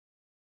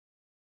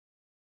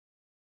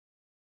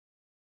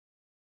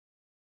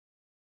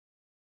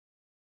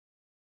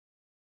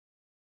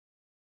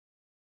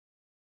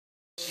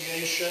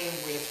conversation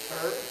with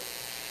her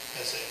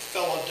as a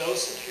fellow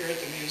docent here at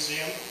the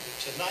museum.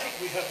 Tonight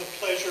we have the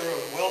pleasure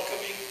of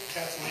welcoming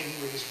Kathleen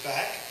Roos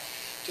back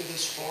to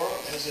this forum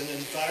as an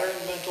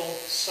environmental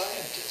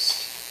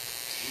scientist.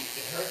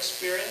 In her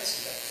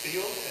experience, that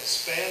field has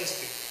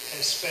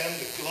spanned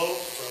the globe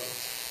from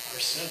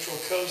our central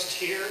coast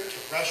here to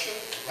Russia,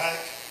 Iraq,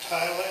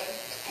 Thailand,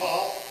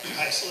 Nepal,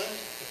 Iceland,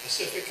 the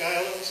Pacific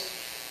Islands,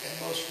 and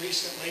most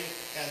recently,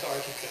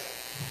 Antarctica.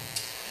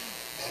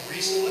 And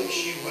recently,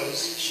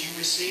 she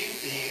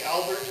received the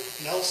Albert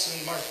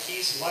Nelson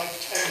Marquis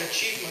Lifetime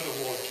Achievement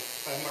Award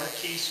by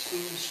Marquis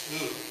Who's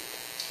Who.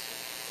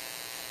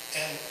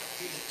 And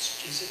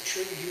is it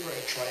true you are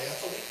a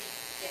triathlete?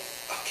 Yes.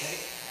 Okay.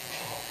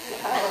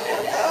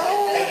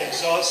 That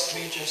exhausts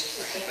me just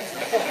to think.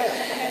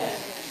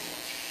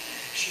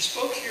 She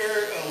spoke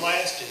here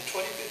last in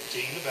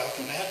 2015 about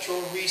the natural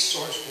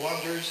resource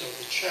wonders of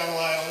the Channel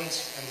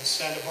Islands and the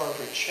Santa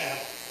Barbara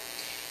Channel.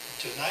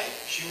 Tonight,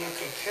 she will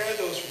compare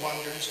those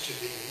wonders to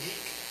the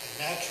unique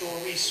and natural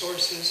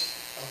resources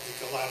of the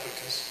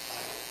Galapagos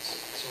Islands.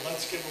 So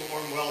let's give a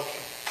warm welcome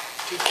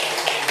to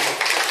Kathleen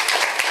Roos.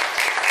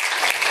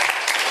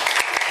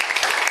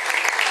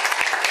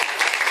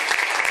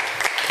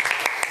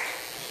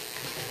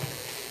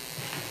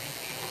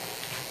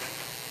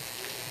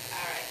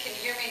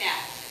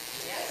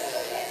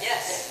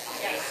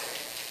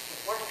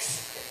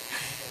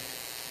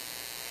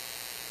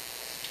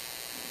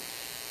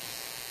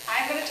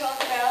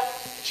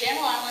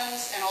 Channel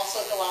Islands and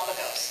also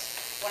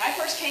Galapagos. When I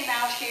first came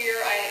out here,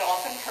 I had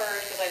often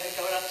heard, because I've been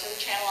going up to the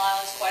Channel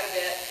Islands quite a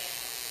bit,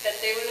 that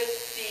they were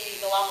the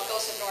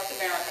Galapagos of North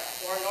America,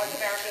 or North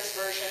America's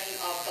version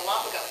of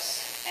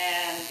Galapagos.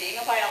 And being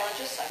a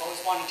biologist, I've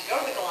always wanted to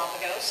go to the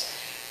Galapagos,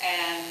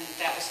 and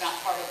that was not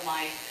part of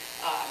my,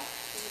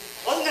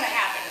 wasn't going to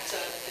happen.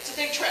 It's a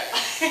big trip.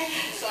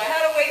 So I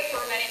had to wait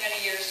for many, many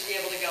years to be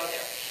able to go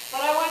there.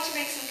 But I wanted to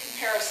make some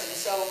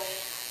comparisons.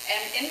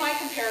 And in my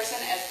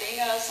comparison, as being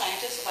a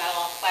scientist, a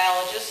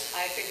biologist,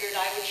 I figured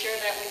I would share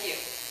that with you.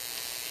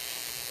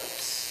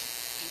 Oops,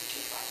 not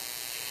too far.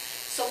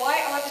 So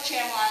why are the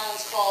Channel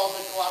Islands called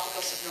the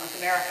Galapagos of North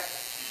America?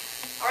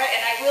 All right,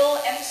 and I will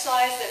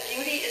emphasize that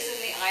beauty is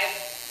in the eye of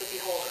the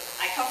beholder.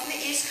 I come from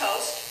the East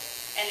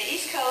Coast, and the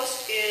East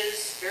Coast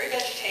is very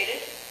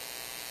vegetated,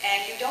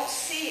 and you don't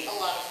see a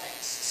lot of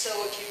things. So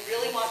if you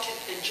really want to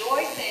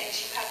enjoy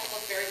things, you have to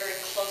look very, very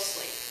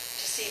closely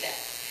to see them.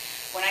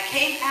 When I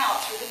came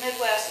out through the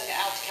Midwest and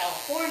out to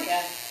California,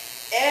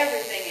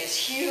 everything is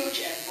huge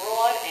and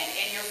broad and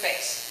in your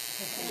face.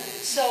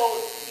 So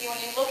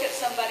when you look at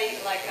somebody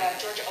like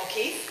Georgia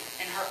O'Keeffe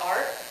and her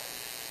art,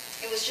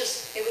 it was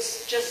just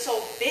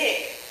so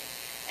big,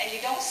 and you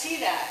don't see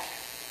that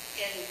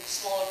in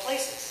smaller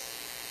places.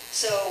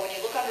 So when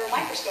you look under a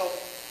microscope,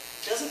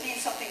 it doesn't mean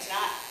something's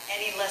not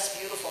any less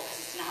beautiful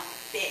because it's not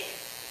big.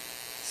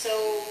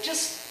 So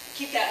just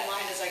keep that in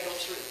mind as I go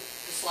through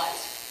the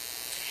slides.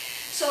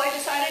 So I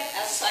decided,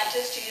 as a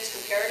scientist, to use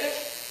comparative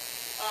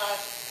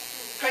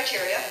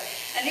criteria,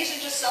 and these are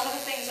just some of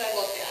the things I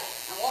looked at.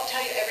 I won't tell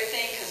you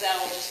everything because that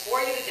will just bore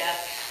you to death,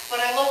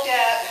 but I looked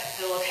at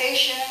the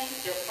location,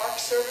 their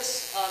park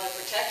service, the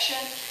protection,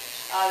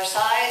 their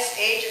size,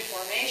 age and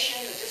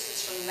formation, the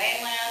distance from the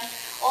mainland,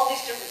 all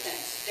these different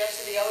things.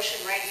 Depths of the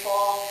ocean,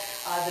 rainfall,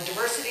 the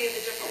diversity of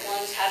the different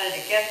ones, how did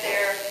it get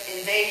there,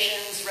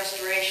 invasions,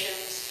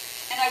 restorations,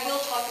 and I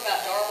will talk about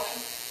Darwin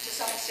to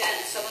some extent,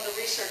 and some of the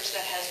research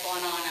that has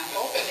gone on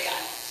both of the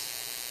islands.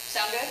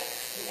 Sound good?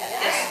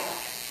 Yes.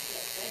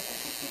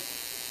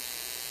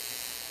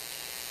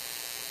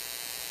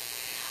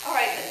 All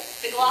right,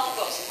 the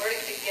Galapagos, and where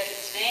did it get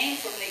its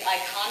name? From the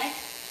iconic,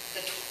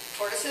 the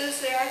tortoises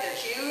there, they're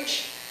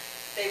huge.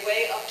 They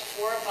weigh up to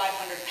 400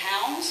 and 500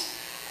 pounds.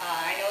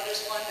 I know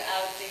there's one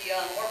out at the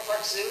Moore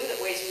Park Zoo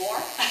that weighs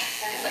more,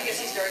 because I guess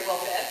he's very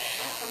well fed.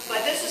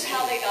 But this is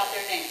how they got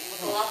their name.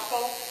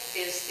 Galapagos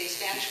is the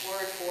Spanish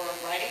word for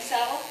riding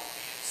saddle.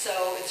 So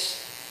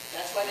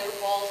that's why they were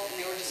called,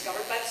 and they were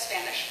discovered by the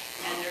Spanish,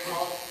 and they're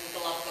called the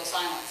Galapagos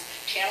Islands.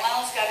 Channel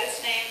Islands got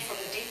its name from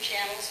the deep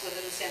channels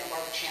within the Santa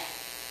Barbara Channel.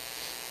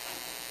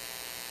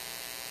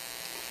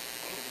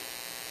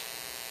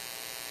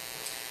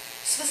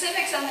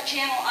 Specifics on the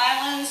Channel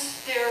Islands,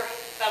 they're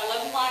about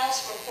 11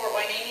 miles from Port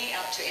Hueneme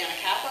out to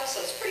Anacapa,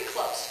 so it's pretty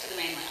close to the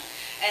mainland.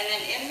 And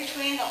then in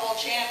between the whole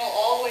channel,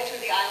 all the way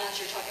through the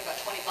islands, you're talking about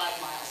 25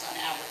 miles on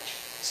average.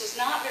 So it's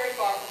not very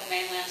far from the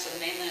mainland, so the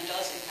mainland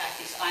does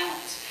impact these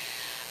islands.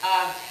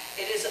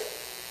 It is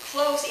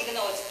close, even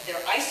though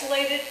they're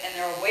isolated and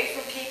they're away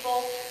from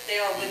people,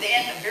 they are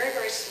within a very,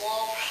 very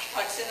small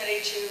proximity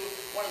to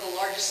one of the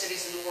largest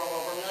cities in the world,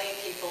 over 1 million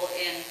people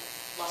in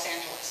Los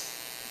Angeles.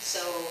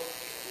 So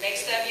it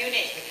makes them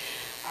unique.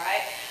 All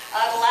right.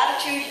 The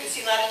latitude, you can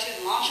see latitude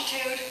and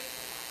longitude.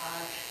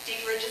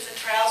 Deep ridges and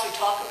troughs we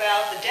talk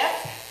about. The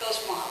depth goes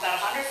from about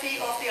 100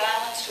 feet off the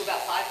islands to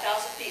about 5,000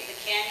 feet in the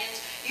canyons.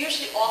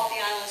 Usually off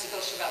the islands it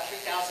goes to about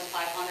 3,500,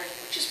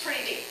 which is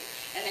pretty deep.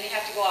 And then you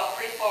have to go out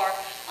pretty far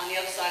on the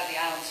other side of the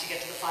islands to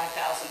get to the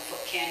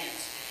 5,000-foot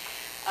canyons.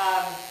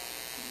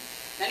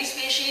 Many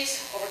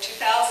species, over 2,000,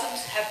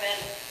 have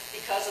been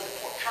because of the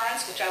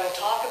currents, which I will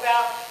talk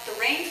about. The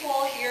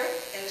rainfall here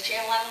in the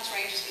Channel Islands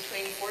ranges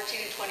between 14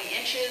 and 20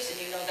 inches, and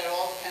you know that it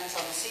all depends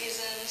on the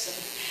seasons, and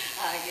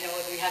you know,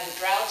 whether we have the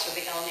droughts or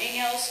the El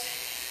Niños.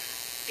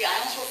 The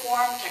islands were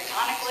formed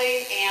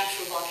tectonically and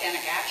through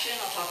volcanic action.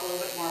 I'll talk a little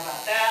bit more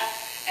about that.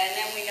 And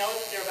then we know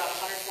that there are about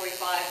 145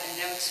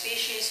 endemic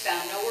species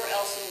found nowhere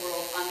else in the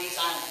world on these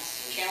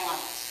islands, Channel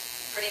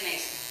Islands. Pretty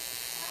amazing.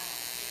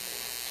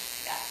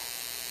 Yeah.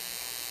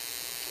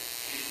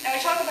 Now we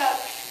talk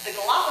about the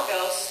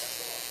Galapagos.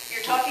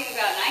 You're talking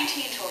about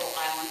 19 total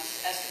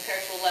islands as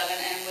compared to 11,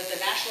 and with the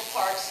national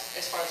parks,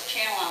 as far as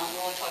Channel Islands,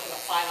 we're only talking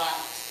about 5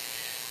 islands.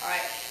 All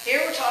right,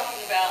 here we're talking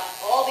about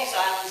all these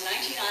islands,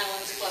 19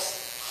 islands,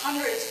 plus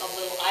hundreds of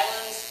little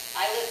islands,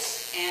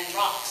 islets, and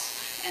rocks,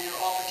 and they're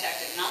all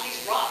protected. And on these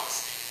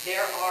rocks,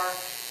 there are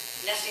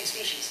nesting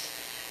species.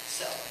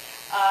 So,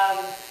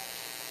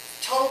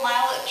 total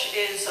mileage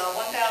is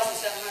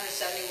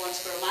 1,771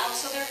 square miles,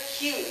 so they're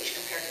huge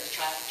compared to the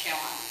Channel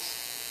Islands.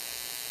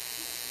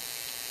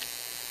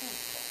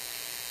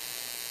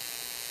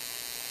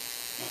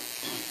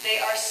 They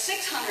are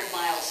 600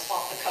 miles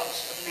off the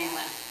coast of the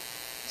mainland.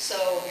 So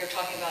you're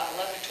talking about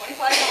 11 to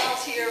 25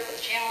 miles here for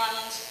the Channel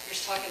Islands. You're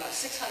talking about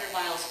 600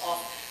 miles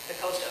off the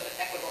coast of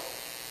Ecuador.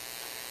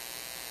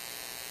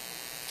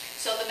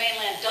 So the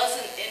mainland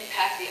doesn't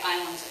impact the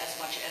islands as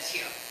much as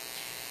here.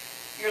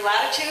 Your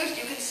latitude,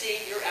 you can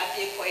see you're at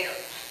the equator.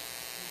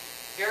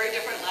 Very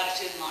different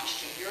latitude and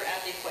longitude. You're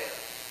at the equator.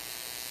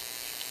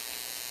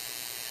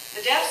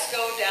 The depths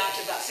go down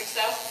to about 6,000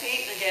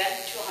 feet, and again,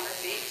 to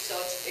 100 feet, so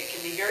it can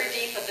be very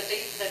deep, but the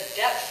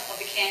depth of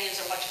the canyons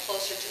are much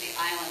closer to the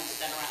islands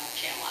than around the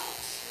Channel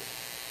Islands.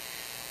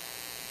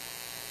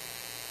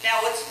 Now,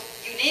 what's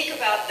unique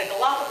about the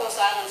Galapagos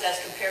Islands as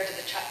compared to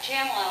the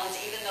Channel Islands,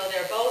 even though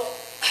they're both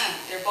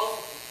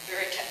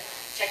very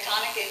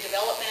tectonic in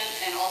development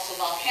and also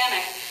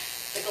volcanic,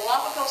 the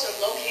Galapagos are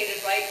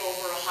located right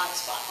over a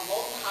hotspot, a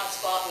molten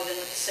hotspot within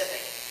the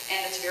Pacific,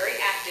 and it's very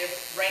active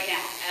right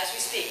now, as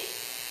we speak.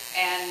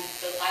 And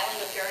the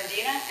island of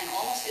Ferrandina and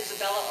almost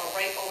Isabella are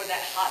right over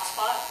that hot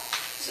spot.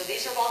 So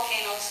these are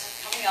volcanoes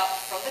coming up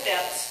from the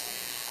depths.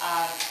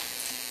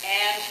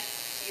 And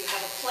you have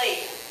a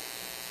plate,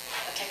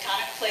 a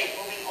tectonic plate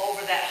moving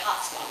over that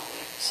hot spot.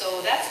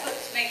 So that's what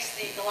makes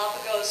the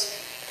Galapagos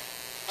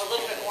a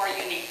little bit more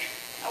unique.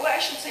 Well, I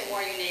shouldn't say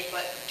more unique,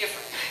 but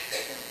different.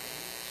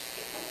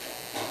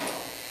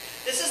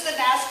 This is the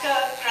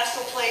Nazca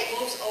Crustal Plate,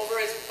 moves over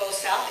as it goes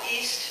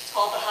southeast. It's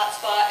called the hot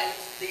spot, and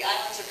the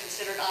islands are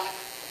considered on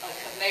a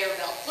conveyor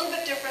belt. A little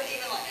bit different,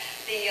 even like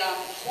the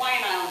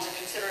Hawaiian Islands are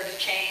considered a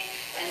chain,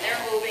 and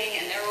they're moving,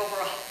 and they're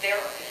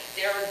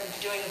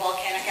doing the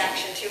volcanic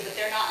action too, but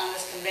they're not on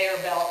this conveyor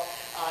belt,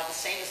 the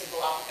same as the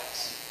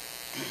Galapagos.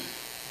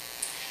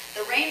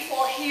 The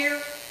rainfall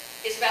here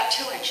is about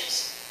 2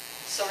 inches.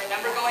 So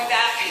remember going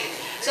back.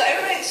 So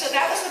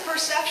that was the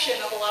perception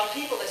of a lot of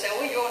people. They say,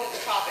 "Oh, you're going to the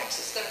tropics.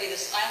 It's going to be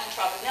this island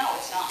tropic." No,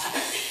 it's not.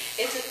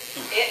 It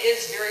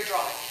is very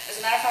dry. As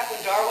a matter of fact,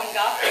 when Darwin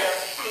got there,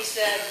 he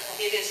said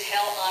it is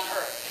hell on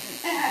earth.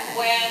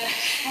 When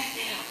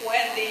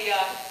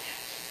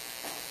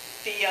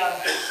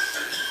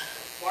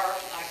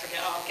I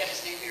forget, I'll get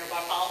his name here,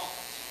 but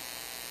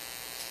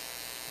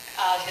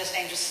his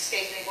name just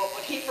escaped me. But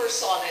when he first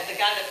saw that, the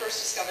guy that first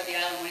discovered the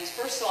island, when he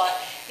first saw it,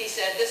 he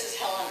said, "This is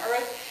hell on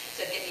earth."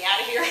 He said, "Get me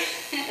out of here."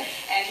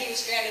 And he was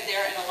stranded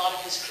there, and a lot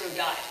of his crew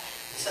died.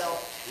 So,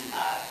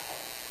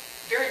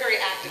 very, very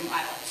active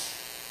islands.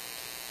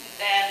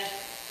 And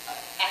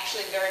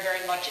actually very,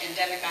 very much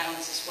endemic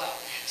islands as well.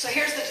 So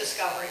here's the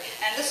discovery.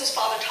 And this is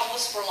Father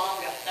Thomas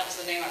Berlanga. That was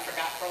the name I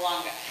forgot,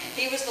 Berlanga.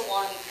 He was the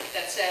one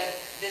that said,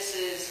 "This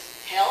is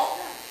hell.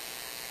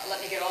 Let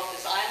me get off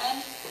this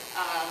island,"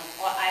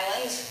 or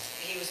islands.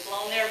 He was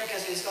blown there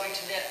because he was going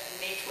to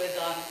meet with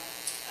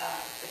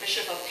the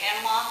Bishop of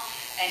Panama,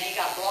 and he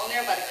got blown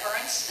there by the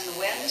currents and the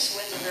winds.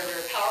 Winds are very,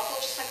 very powerful,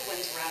 just like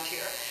winds around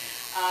here.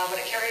 But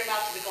it carried them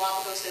out to the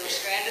Galapagos. They were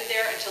stranded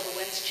there until the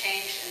winds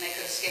changed and they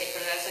could escape.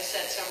 But as I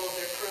said, several of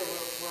their crew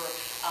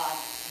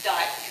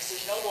died because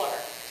there's no water.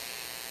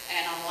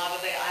 And on a lot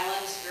of the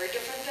islands, very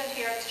different than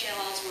here at the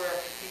Channel Islands, where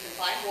you can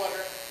find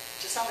water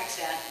to some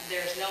extent.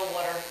 There's no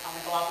water on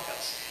the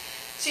Galapagos.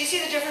 So you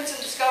see the difference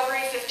in discovery,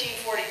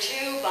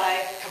 1542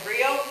 by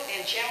Cabrillo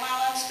in Channel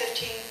Islands,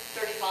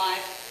 1535.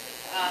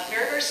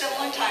 Very, very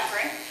similar in time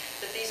frame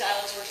that these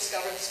islands were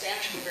discovered. The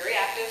Spanish were very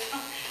active,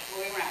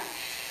 moving around.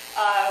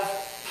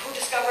 Who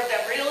discovered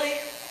them really?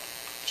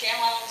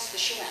 Channel Islands, the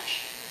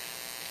Chumash.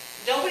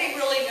 Nobody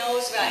really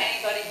knows about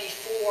anybody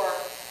before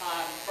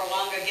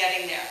Berlanga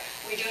getting there.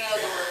 We do know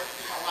there were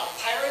a lot of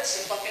pirates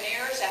and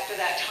buccaneers after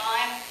that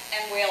time,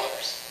 and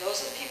whalers.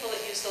 Those are the people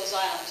that used those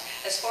islands.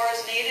 As far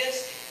as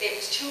natives, it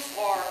was too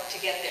far to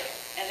get there,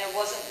 and there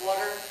wasn't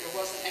water, there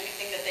wasn't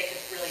anything that they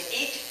could really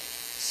eat.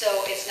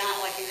 So it's not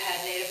like you had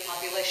native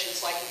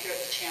populations like here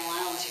at the Channel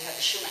Islands, you had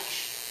the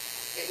Chumash.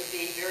 It would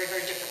be a very,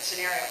 very different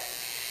scenario.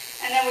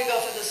 And then we go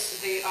through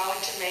the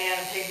Arlington man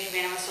and Pygmy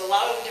man. So a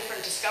lot of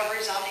different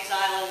discoveries on these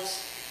islands.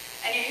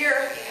 And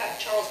here you have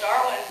Charles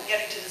Darwin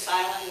getting to this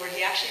island where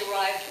he actually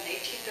arrived in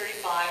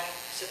 1835,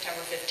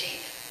 September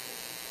 15th.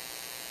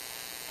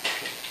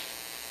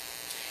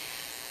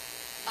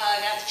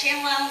 Now the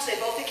Channel Islands, they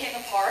both became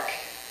a park.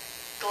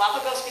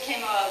 Galapagos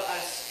became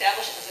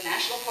established as a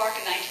national park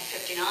in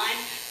 1959,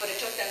 but it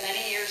took them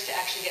many years to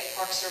actually get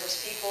Park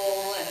Service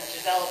people and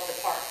develop the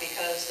park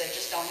because they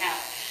just don't have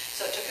it.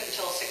 So it took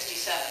until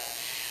 '67.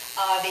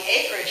 The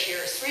acreage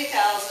here is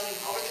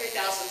over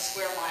 3,000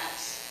 square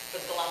miles for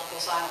the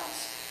Galapagos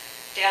Islands.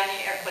 Down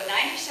here, but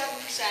 97%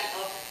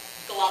 of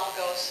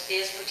Galapagos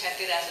is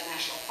protected as a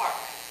national park,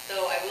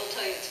 though I will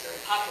tell you it's very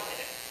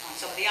populated on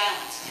some of the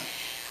islands.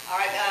 All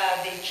right,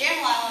 the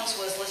Channel Islands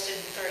was listed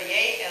in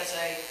 '38 as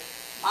a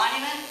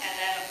monument, and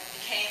then it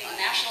became a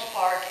national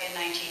park in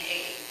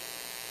 1980.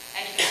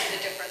 And you can see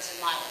the difference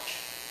in mileage.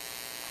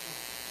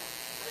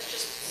 There's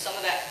just some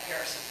of that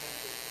comparison.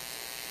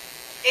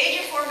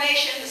 Age of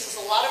formation, this is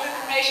a lot of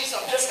information, so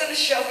I'm just going to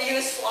show you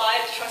a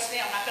slide. Trust me,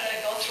 I'm not going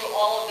to go through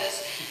all of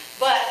this.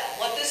 But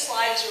what this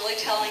slide is really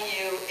telling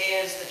you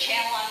is the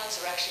Channel Islands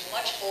are actually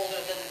much older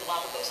than the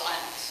Galapagos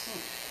Islands.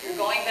 You're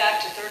going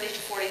back to 30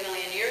 to 40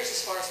 million years as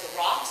far as the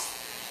rocks.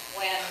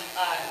 When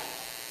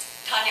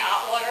Tanya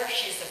Atwater,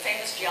 she's the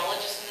famous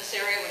geologist in this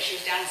area, when she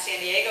was down in San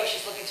Diego,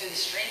 she's looking through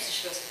these streams and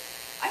she goes,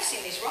 I've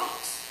seen these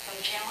rocks from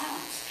the Channel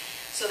Islands.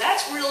 So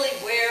that's really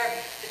where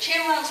the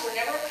Channel Islands were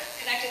never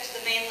connected to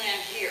the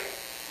mainland here,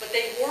 but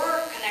they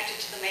were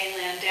connected to the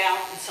mainland down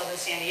in southern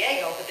San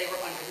Diego, but they were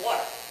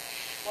underwater.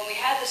 When we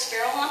had this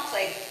Farallon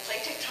plate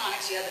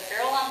tectonics, you had the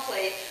Farallon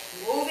plate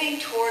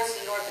moving towards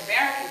the North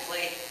American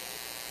plate.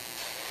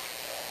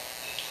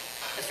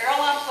 The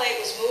Farallon plate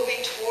was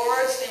moving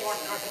towards the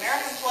North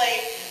American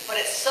plate, but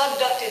it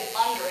subducted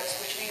under it,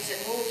 which means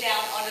it moved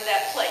down under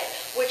that plate,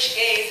 which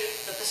gave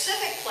the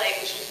Pacific plate,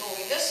 which was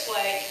moving this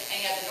way, and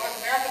you had the North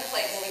American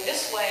plate moving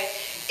this way.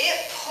 It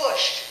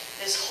pushed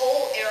this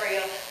whole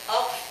area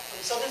up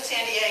from southern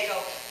San Diego,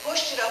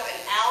 pushed it up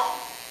and out,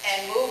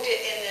 and moved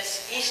it in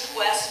this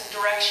east-west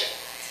direction.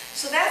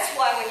 So that's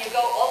why when you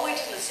go all the way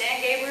to the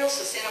San Gabriel,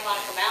 so Santa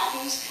Monica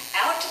Mountains,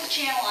 out to the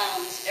Channel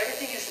Islands,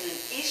 everything is in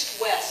an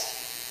east-west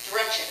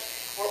direction,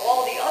 where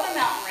all the other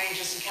mountain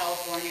ranges in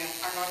California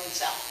are north and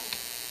south.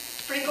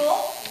 Pretty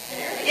cool?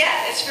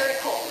 Yeah, it's very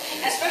cool.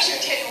 And especially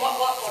taking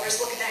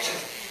waters, looking at you.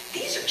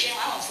 These are Channel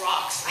Islands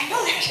rocks. I know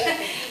that.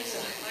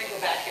 So let me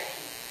go back here.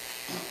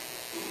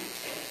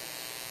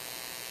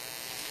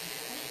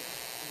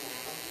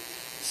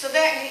 So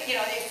then, you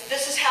know,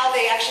 this is how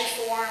they actually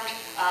formed.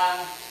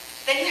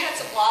 Then you had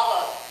some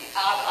lava,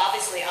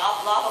 obviously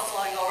lava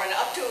flowing over, and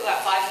up to about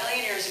 5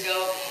 million years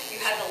ago,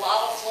 you had the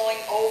lava flowing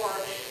over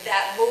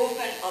that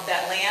movement of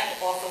that land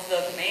off of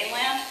the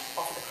mainland,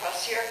 off of the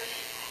crust here.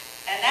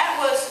 And that's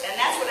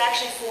what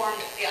actually formed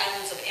the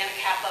islands of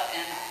Anacapa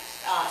and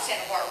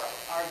Santa Barbara,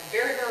 are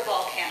very, very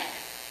volcanic.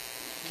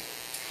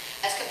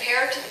 As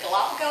compared to the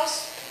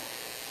Galapagos,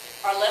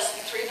 are less than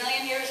 3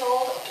 million years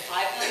old, up to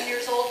 5 million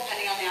years old,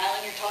 depending on the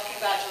island you're talking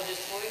about, so just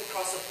moving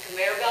across the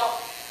conveyor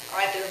belt. All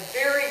right, they're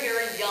very,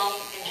 very young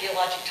in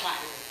geologic time.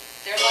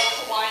 They're like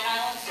Hawaiian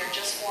Islands, they're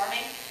just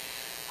forming.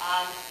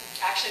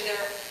 Actually,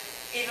 they're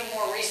even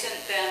more recent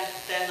than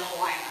the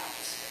Hawaiian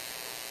Islands.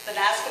 The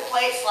Nazca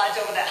Plate slides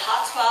over that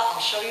hot spot,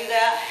 I'll show you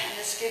that, and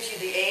this gives you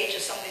the age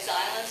of some of these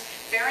islands.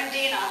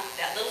 Ferrandina,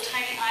 that little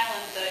tiny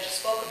island that I just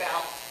spoke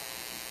about,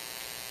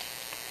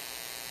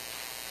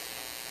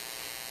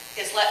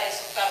 is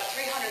about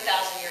 300,000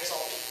 years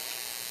old.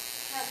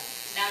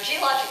 Now, in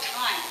geologic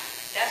time,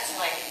 that's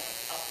like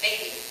a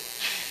baby.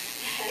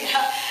 You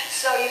know?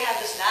 So you have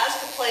this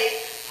Nazca Plate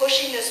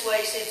pushing this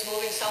way. You see it's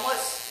moving somewhat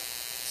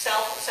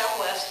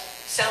southeast,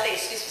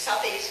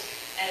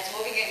 and it's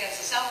moving against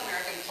the South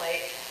American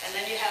Plate. And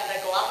then you have the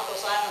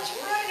Galapagos Islands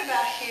right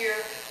about here,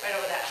 right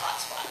over that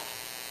hot spot.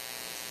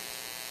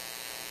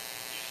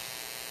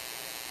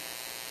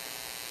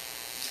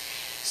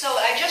 So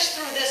I just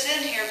threw this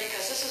in here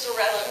because this is a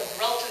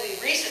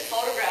relatively recent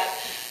photograph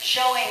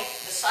showing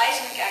the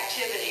seismic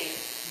activity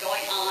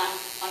going on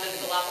under the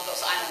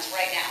Galapagos Islands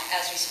right now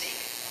as we speak.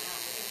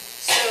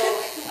 So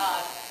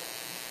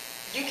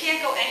you can't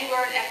go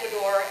anywhere in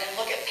Ecuador and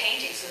look at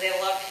paintings. So they have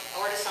a lot of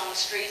artists on the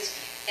streets.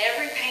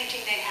 Every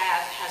painting they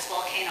have has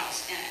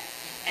volcanoes in it,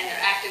 and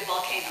they're active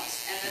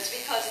volcanoes. And it's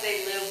because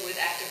they live with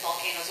active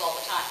volcanoes all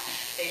the time.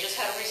 They just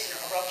had a recent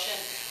eruption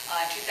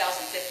in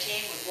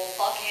 2015 with Wolf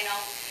Volcano.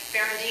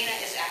 Ferrandina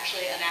is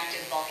actually an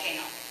active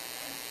volcano.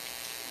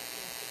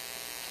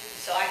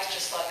 So I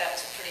just thought that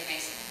was pretty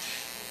amazing.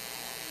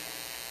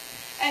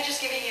 And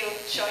just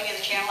showing you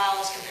the Channel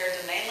Islands compared to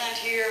the mainland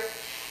here.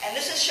 And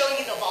this is showing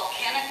you the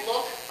volcanic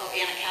look of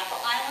Anacapa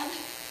Island.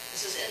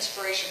 This is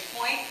Inspiration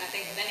Point. I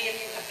think many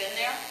of you have been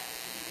there.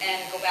 And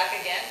go back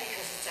again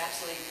because it's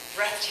absolutely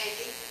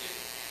breathtaking.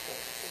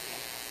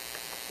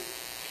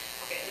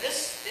 Okay,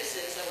 this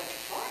is, I went too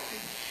far.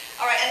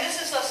 All right, and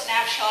this is a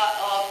snapshot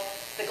of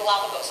the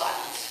Galapagos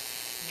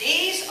Islands.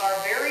 These are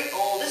very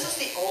old. This is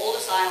the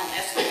oldest island,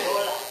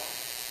 Española.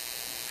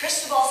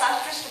 San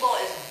Cristobal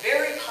is a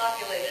very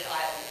populated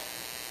island.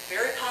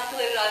 Very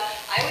populated island.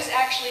 I was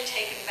actually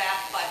taken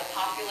back by the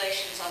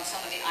populations on some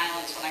of the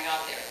islands when I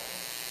got there.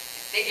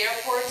 Big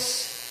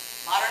airports,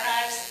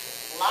 modernized,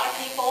 a lot of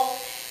people,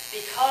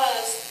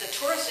 because the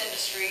tourist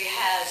industry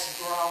has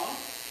grown,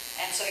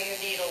 and so you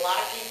need a lot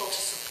of people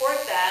to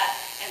support that,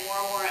 and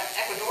more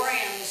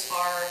Ecuadorians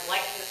are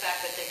liking the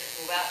fact that they could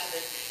move out to the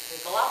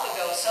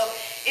Galapagos. So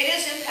it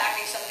is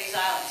impacting some of these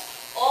islands.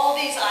 All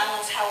these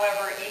islands,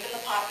 however, even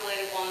the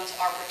populated ones,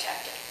 are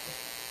protected.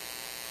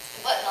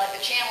 But like the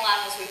Channel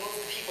Islands, we moved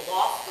the people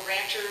off. The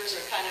ranchers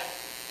are kind of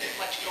pretty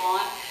much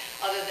gone,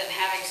 other than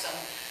having some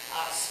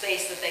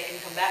space that they can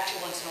come back to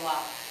once in a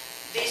while.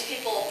 These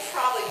people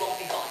probably won't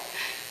be gone.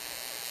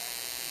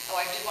 Oh,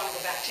 I do want to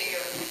go back to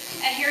your,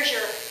 and here's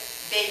your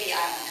baby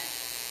island,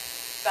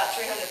 about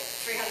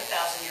 300,000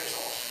 years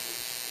old.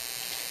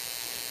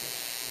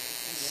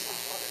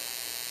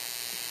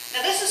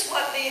 Now this is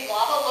what the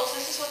lava looks,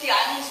 this is what the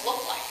islands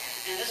look like.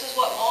 And this is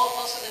what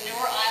most of the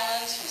newer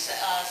islands from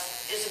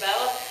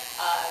Isabella,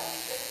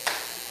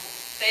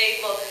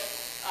 they look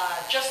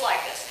just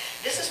like this.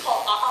 This is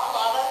called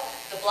lava.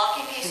 The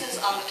blocky pieces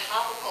on the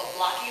top are called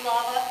blocky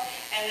lava.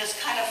 And this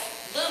kind of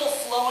little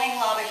flowing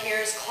lava here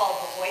is called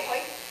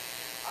pahoehoe.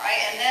 All right,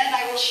 and then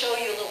I will show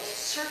you a little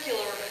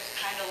circular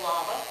kind of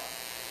lava.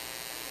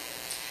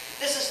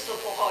 This is the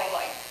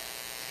pahoehoe.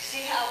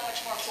 See how much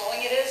more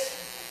flowing it is?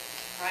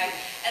 All right,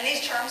 and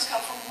these terms come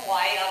from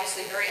Hawaii,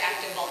 obviously very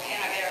active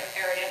volcanic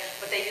area,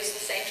 but they use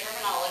the same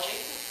terminology.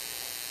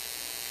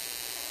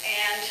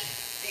 And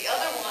the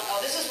other one, oh,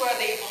 this is where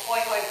the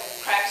pahoehoe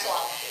cracks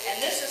off. And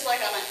this is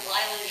like on an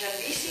island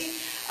Jambisi,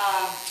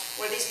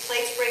 where these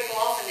plates break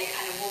off and they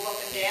kind of move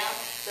up and down.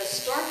 The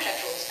storm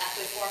petrels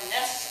actually form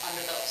nests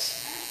under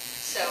those.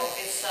 So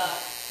it's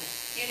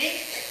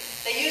unique.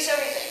 They use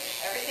everything.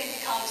 Everything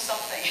becomes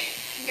something.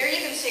 Here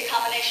you can see a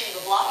combination of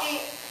the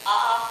blocky,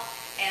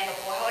 and the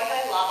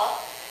pahoehoe lava.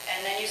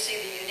 And then you see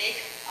the unique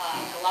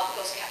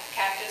Galapagos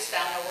cactus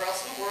found nowhere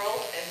else in the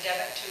world,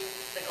 endemic to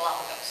the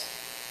Galapagos.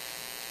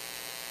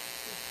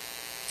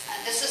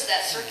 And this is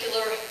that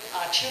circular,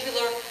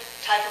 tubular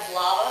type of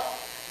lava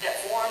that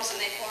forms, and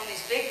they form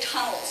these big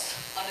tunnels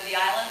under the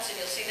islands, and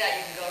you'll see that.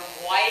 You can go to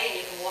Hawaii and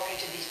you can walk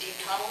into these deep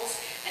tunnels,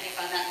 and you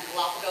find that in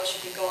Galapagos.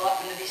 You can go up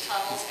into these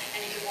tunnels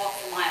and you can walk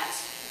for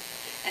miles.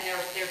 And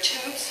they're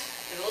tubes,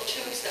 they're little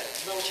tubes,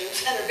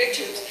 and they're big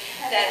tubes,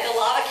 that the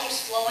lava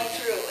keeps flowing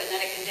through, and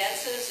then it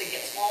condenses, it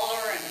gets smaller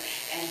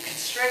and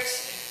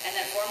constricts, and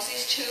then forms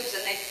these tubes,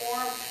 and they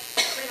form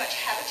pretty much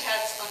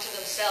habitats unto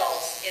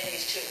themselves in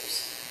these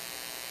tubes.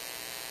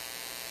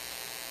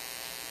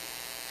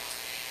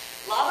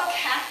 Lava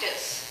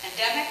cactus,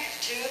 endemic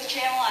to the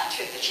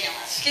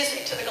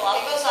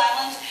Galapagos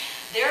Islands.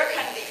 They're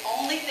kind of the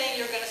only thing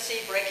you're going to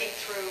see breaking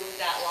through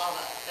that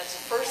lava. That's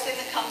the first thing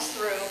that comes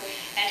through.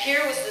 And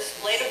here was this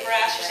blade of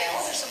grass. You're saying,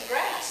 oh, there's some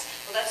grass.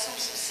 Well, that's some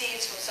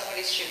seeds from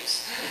somebody's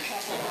shoes.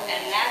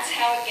 And that's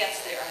how it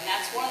gets there. And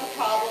that's one of the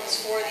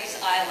problems for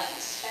these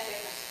islands.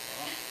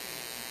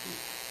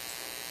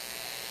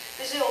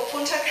 This is the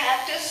Opunta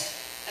cactus,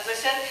 as I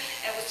said.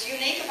 And what's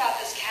unique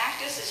about this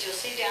cactus is you'll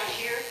see down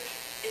here,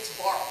 it's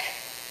bark.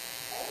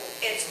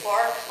 It's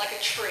bark like a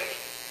tree.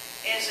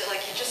 And it's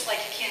like you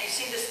can't, you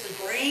see this, the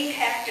green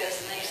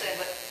cactus, and then you say,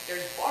 but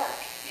there's bark.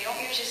 You don't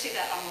usually see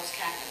that on most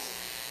cactus.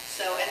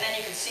 So, and then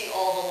you can see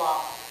all the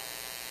lava.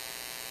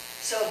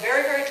 So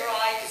very, very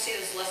dry. You can see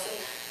there's less than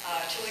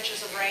 2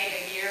 inches of rain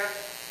a year.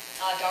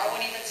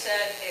 Darwin even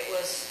said it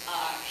was,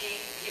 he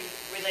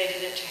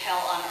related it to hell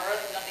on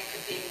earth. Nothing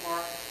could be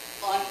more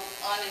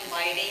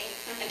uninviting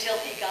until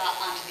he got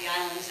onto the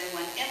islands and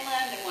went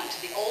inland and went to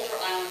the older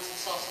islands and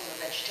saw some of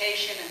the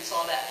vegetation and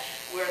saw that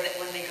when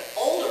they got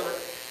older,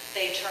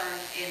 they turn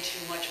into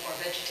much more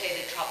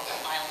vegetated tropical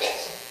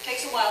islands. It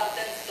takes a while, but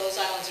then those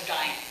islands are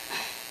dying.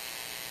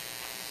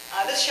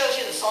 This shows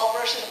you the salt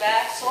brush in the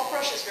back. Salt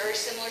brush is very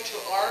similar to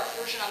our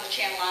version on the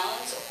Channel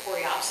Islands of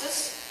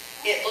Coreopsis.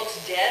 It looks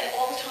dead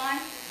all the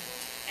time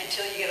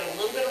until you get a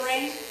little bit of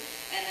rain,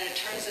 and then it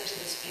turns into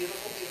this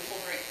beautiful, beautiful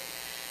green.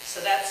 So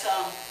that's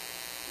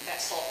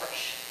that salt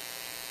brush.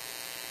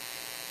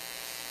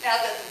 Now,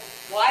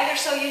 why they're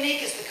so unique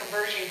is the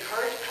converging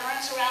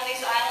currents around these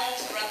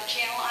islands, around the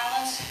Channel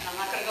Islands. And I'm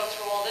not going to go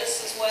through all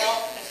this as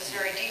well. This is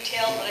very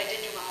detailed, but I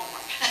did do my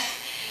homework.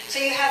 So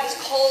you have this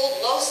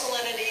cold, low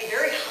salinity,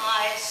 very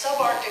high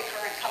subarctic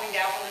current coming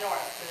down from the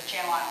north to the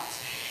Channel Islands.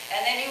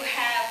 And then you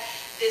have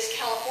this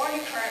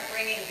California current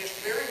bringing this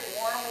very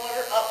warm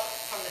water up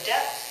from the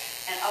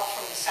depth and up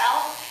from the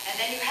south. And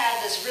then you have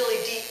this really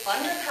deep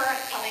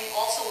undercurrent coming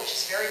also, which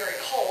is very, very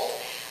cold.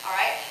 All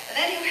right, and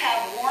then you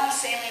have warm,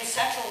 saline,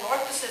 central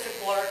North Pacific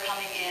water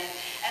coming in,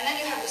 and then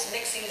you have this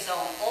mixing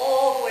zone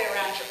all the way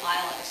around your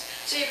islands.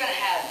 So you're going to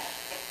have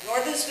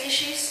northern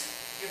species,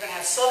 you're going to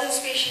have southern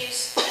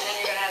species, and then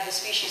you're going to have the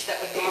species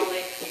that would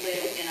normally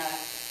live in a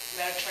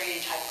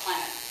Mediterranean-type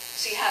climate.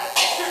 So you have it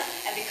all,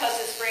 and because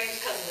of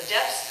the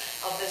depths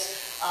of this,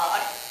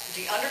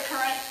 the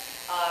undercurrent,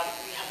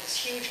 we have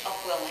this huge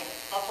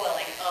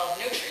upwelling of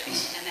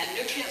nutrients, and that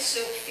nutrient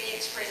soup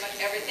feeds pretty much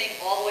everything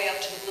all the way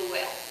up to the blue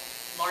whale.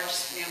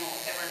 Largest mammal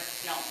ever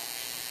known.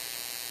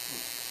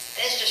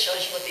 This just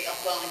shows you what the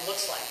upwelling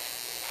looks like.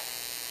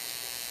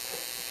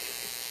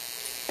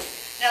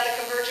 Now the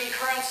converging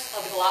currents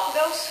of the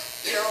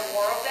Galapagos, there are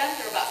more of them.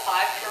 There are about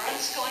 5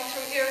 currents going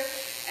through here,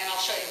 and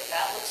I'll show you what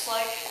that looks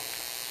like.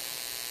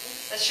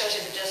 This shows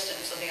you the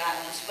distance of the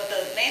islands, but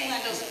the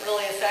mainland doesn't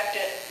really affect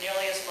it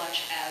nearly as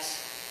much as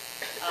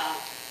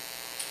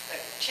the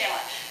channel.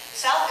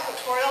 South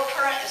equatorial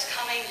current is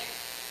coming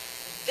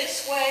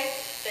this way.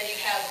 Then you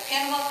have the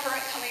Panama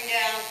current coming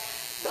down,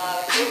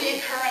 Caribbean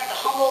current, the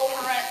Humboldt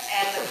current,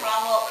 and the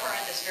Cromwell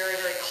current is very,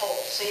 very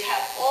cold. So you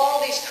have all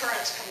these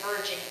currents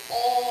converging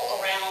all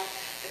around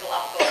the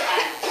Galapagos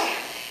Islands.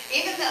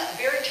 Even the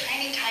very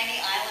tiny, tiny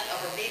island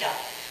of Ermita,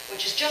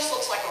 which just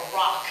looks like a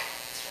rock,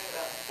 it's right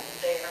about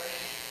there.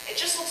 It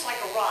just looks like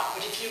a rock,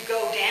 but if you go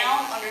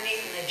down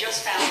underneath, and they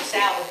just found this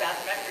out with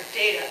bathymetric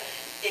data,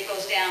 it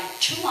goes down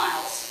 2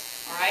 miles,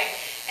 all right?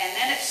 And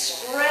then it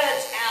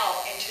spreads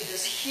out into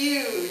this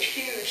huge,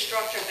 huge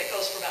structure that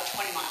goes for about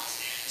 20 miles.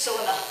 So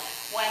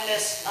when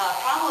this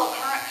Cromwell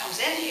current comes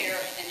in here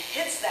and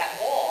hits that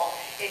wall,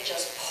 it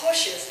just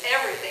pushes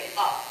everything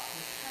up.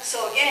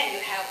 So again, you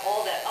have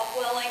all that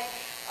upwelling,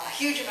 a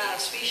huge amount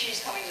of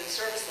species coming to the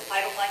surface, the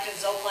phytoplankton,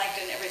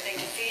 zooplankton, everything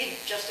to feed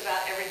just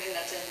about everything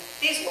that's in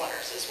these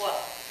waters as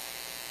well.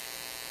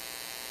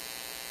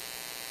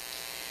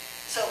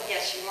 So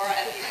yes, you are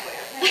at the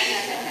equator.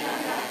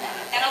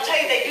 And I'll tell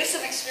you, they do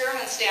some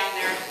experiments down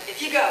there. If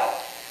you go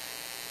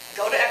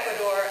to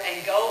Ecuador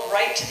and go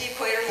right to the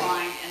equator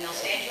line, and they'll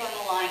stand you on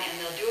the line and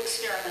they'll do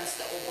experiments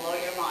that will blow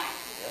your mind,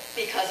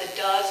 because it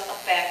does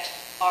affect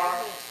our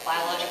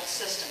biological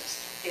systems.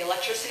 The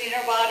electricity in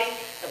our body,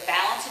 the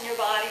balance in your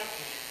body,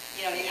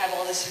 you know, you have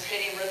all these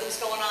circadian rhythms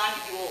going on,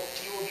 you will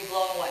be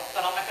blown away.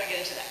 But I'm not going to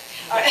get into that.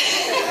 All right.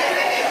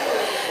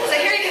 So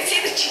here you can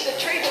see the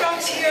tree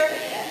trunks here,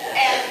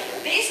 and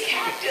these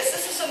cactus,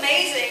 this is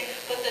amazing,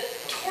 but the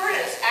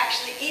tortoise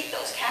actually eat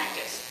those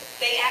cactus.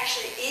 They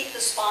actually eat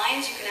the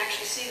spines. You can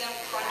actually see them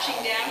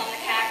crunching down on the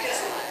cactus,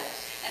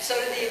 and so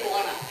do the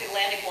iguana, the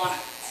land iguana.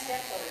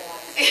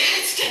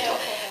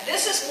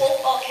 This is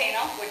Wolf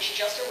Volcano, which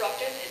just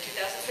erupted in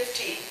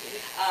 2015.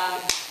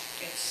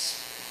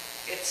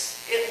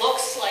 It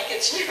looks like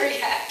it's very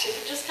active.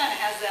 It just kind of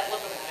has that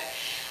look about it.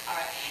 All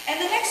right.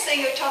 And the next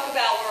thing we talk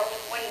about,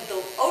 when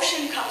the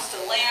ocean comes to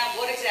land,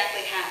 what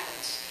exactly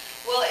happens?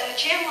 Well, in the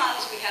Channel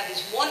Islands, we have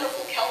these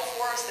wonderful kelp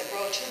forests that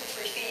grow 2 to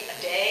 3 feet a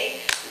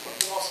day.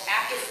 The most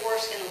active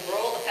forest in the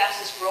world, the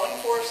fastest growing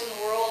forest in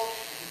the world.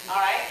 All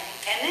right.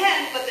 And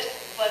then, but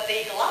the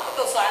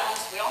Galapagos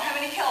Islands, we don't have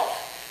any kelp,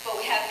 but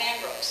we have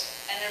mangroves.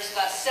 And there's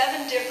about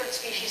 7 different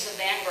species of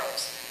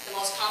mangroves. The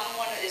most common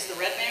one is the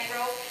red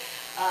mangrove.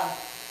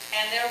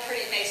 And they're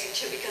pretty amazing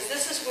too, because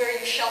this is where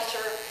you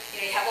shelter,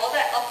 you know, you have all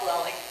that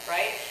upwelling,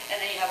 right? And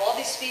then you have all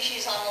these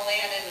species on the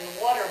land and in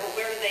the water, but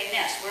where do they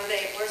nest? Where's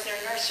their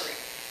nursery?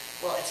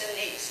 Well, it's in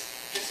these.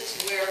 This is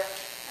where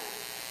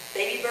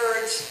baby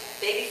birds,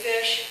 baby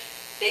fish,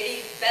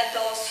 baby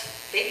benthos,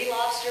 baby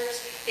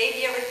lobsters,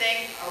 baby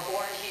everything are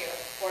born here,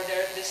 or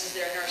this is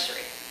their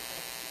nursery.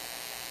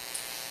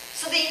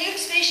 So the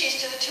unique species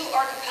to the 2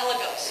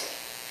 archipelagos.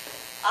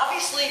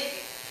 Obviously,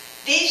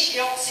 these you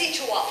don't see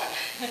too often,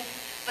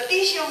 but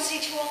these you don't see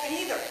too often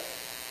either,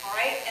 all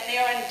right? And they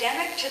are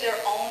endemic to their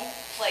own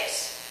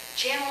place.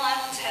 Channel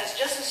Islands has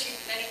just as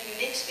many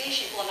unique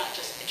species, well, not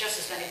just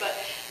as many, but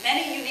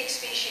many unique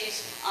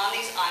species on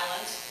these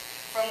islands,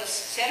 from the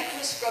Santa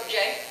Cruz scrub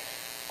jay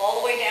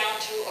all the way down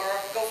to our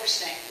gopher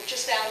snake, which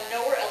is found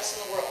nowhere else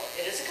in the world.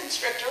 It is a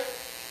constrictor.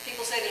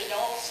 People say there's no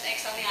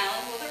snakes on the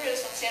island. Well, there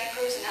is on Santa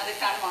Cruz, and now they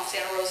found them on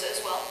Santa Rosa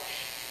as well.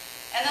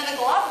 And then the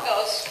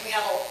Galapagos, we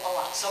have a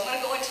lot. So I'm going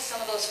to go into some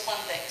of those fun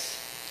things,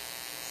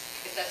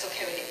 if that's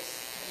okay with you.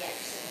 Yes.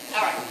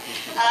 All right.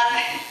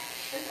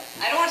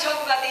 I don't want to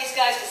talk about these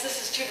guys because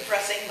this is too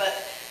depressing,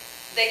 but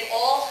they've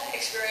all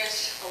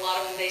experienced a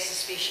lot of invasive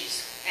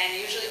species, and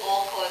usually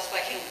all caused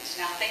by humans.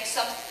 Now,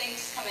 some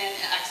things come in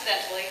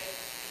accidentally,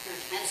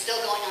 and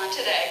still going on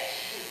today,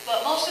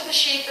 but most of the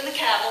sheep and the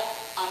cattle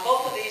on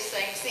both of these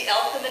things, the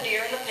elk and the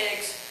deer and the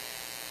pigs,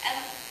 and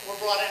were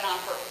brought in on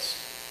purpose.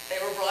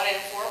 They were brought in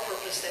for a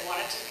purpose. They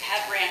wanted to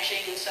have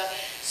ranching and stuff.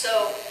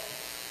 So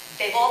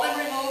they've all been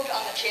removed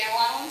on the Channel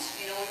Islands.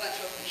 You know, we went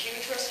through a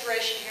huge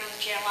restoration here on the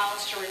Channel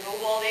Islands to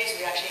remove all these.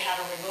 We actually had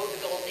to remove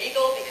the golden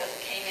eagle because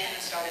it came in and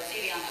started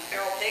feeding on the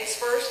feral pigs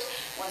first.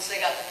 Once they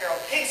got the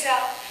feral pigs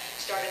out,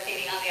 started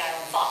feeding on the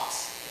island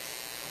fox.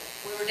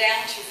 We were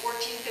down to 14,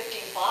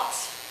 15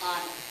 fox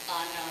on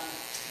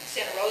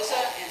Santa Rosa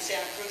and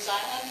Santa Cruz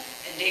Island,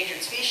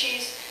 endangered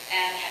species,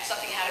 and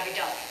something had to be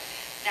done.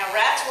 Now,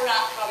 rats were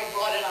not probably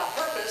brought in on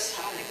purpose.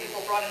 I don't think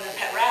people brought in the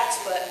pet rats,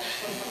 but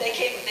they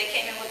came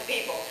in with the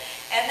people.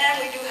 And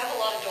then we do have a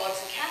lot of dogs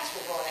and cats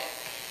were brought in,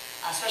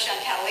 especially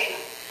on Catalina.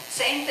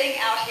 Same thing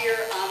out here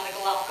on the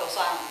Galapagos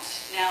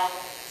Islands. Now,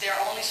 there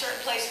are only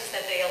certain places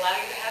that they allow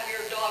you to have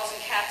your dogs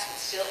and cats, but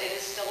still, it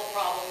is still a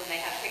problem, and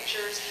they have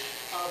pictures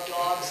of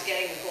dogs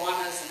getting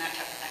iguanas and that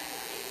type of thing.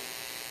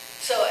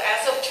 So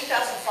as of 2005,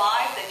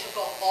 they took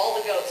off all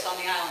the goats on the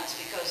the islands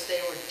because they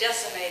were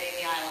decimating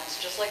the islands,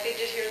 just like they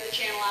did here at the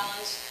Channel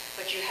Islands.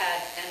 But you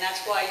had, and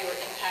that's why you were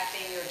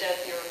impacting your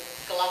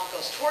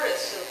Galapagos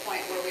tortoise to the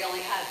point where we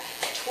only had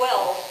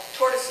 12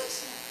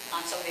 tortoises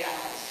on some of the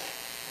islands.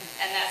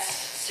 And that's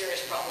a serious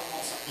problem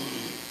also.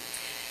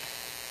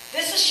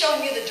 This is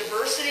showing you the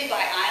diversity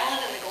by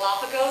island in the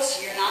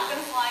Galapagos. You're not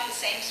going to find the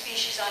same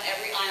species on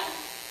every island.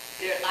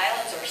 The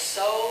islands are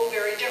so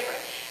very different.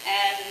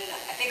 And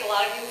I think a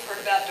lot of you have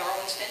heard about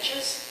Darwin's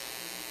finches.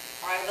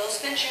 All right, those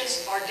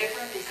finches are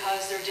different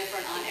because they're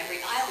different on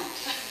every island.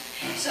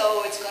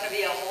 So it's going to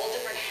be a whole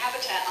different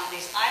habitat on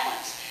these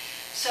islands.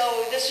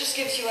 So this just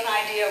gives you an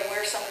idea of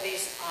where some of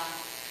these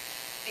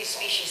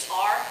species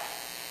are.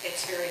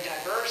 It's very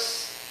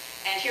diverse.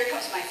 And here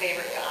comes my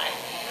favorite guy.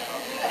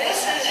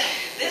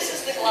 This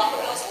is the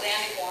Galapagos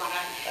land iguana.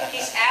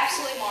 He's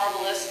absolutely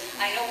marvelous.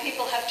 I know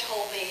people have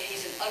told me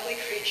he's an ugly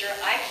creature.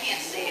 I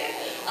can't see it.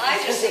 I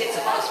just think it's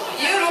the most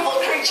beautiful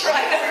creature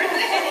I've ever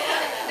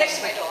seen. Next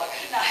to my dog.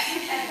 No,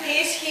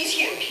 he's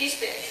huge. He's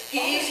big.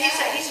 He's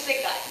a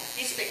big guy.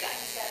 He's a big guy.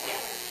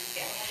 Yeah.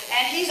 Yeah.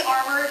 And he's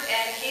armored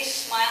and he's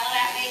smiling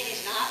at me.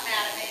 He's not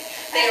mad at me.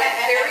 They are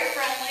very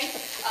friendly.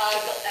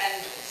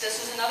 And this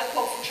is another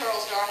quote from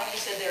Charles Darwin. He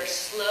said they're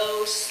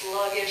slow,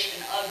 sluggish,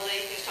 and ugly.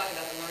 He was talking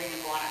about the marine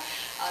iguana.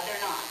 They're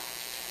not.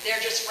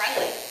 They're just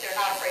friendly. They're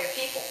not afraid of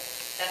people.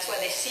 That's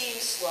why they seem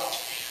slow.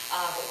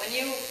 But when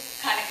you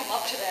kind of come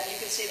up to them, you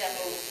can see them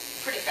move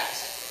pretty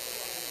fast.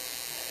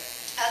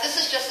 This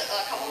is just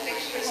a couple of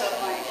pictures of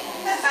my...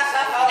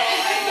 Oh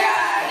my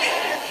gosh.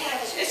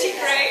 Is he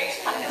great?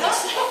 It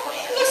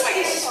looks like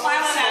he's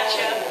smiling at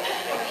you.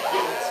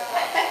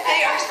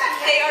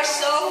 They are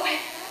so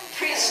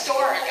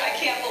prehistoric. I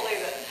can't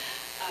believe it.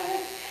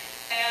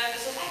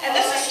 And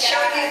this is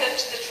showing you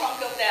the trunk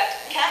of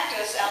that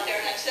cactus out there.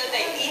 And I've said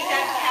they eat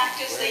that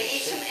cactus. They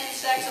eat some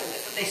insects.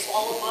 If they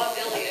swallow a bug,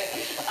 they'll eat it.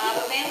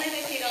 But mainly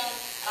they feed on,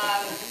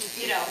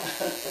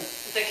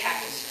 the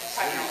cactus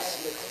primarily.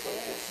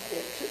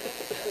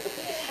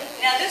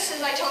 Now this is,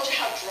 I told you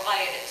how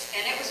dry it is.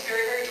 And it was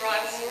very, very dry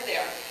when we were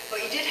there.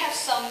 But you did have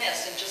some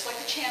mist. And just like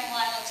the Channel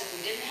Islands, if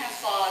we didn't have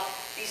fog,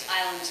 these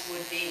islands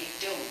would be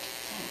doomed.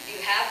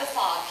 You have the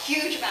fog,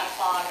 huge amount of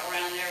fog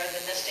around there, the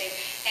misting,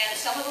 and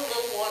some of the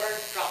little water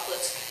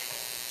droplets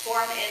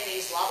form in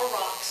these lava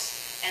rocks.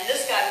 And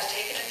this guy was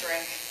taking a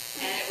drink,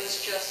 and it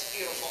was just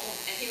beautiful.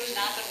 And he was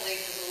not going to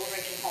leave his little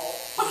drinking hole.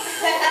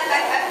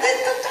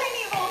 Little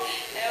tiny hole.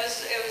 And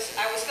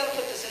I was going to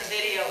put this in a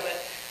video,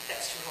 but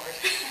that's too hard.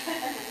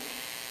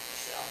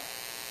 So,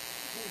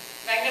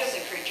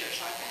 magnificent creatures,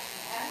 aren't they?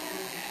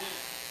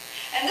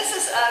 And this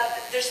is,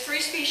 there's 3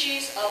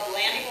 species of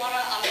land iguana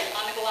on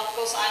the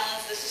Galapagos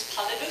Islands. This is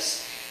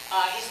Pallidus.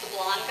 He's the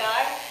blonde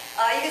guy.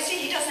 You can see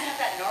he doesn't have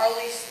that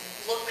gnarly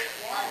look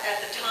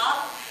at the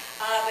top,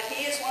 but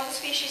he is one of the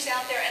species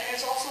out there. And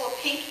there's also a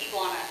pink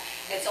iguana.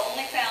 It's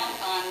only found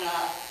on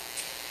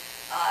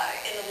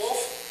in the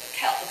Wolf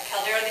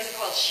caldera. These are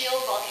called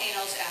shield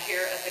volcanoes out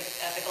here at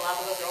the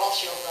Galapagos. They're all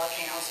shield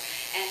volcanoes.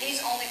 And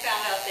he's only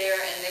found out there,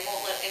 and they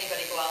won't let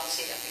anybody go out and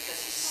see him because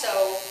he's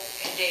so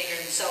endangered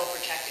and so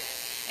protected.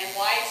 And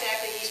why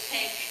exactly he's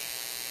pink,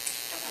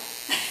 don't know.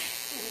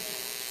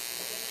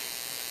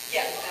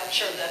 Yeah, I'm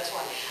sure that's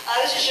why.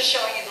 This is just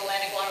showing you the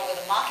land iguana with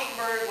a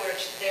mockingbird,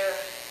 which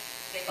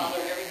they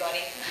bother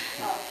everybody.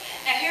 Now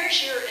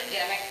here's your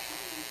endemic.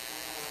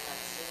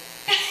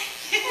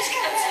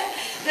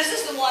 This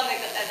is the one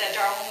that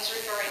Darwin was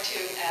referring to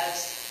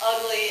as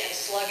ugly and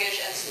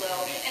sluggish and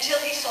slow until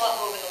he saw it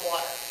move in the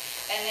water.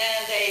 And then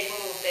they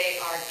move.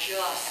 They are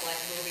just like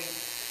moving.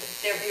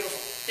 They're beautiful.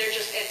 They're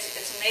just,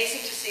 it's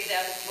amazing to see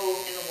them move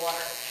in the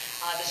water.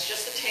 There's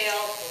just the tail,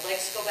 the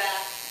legs go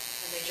back,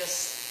 and they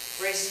just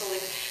gracefully,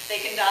 they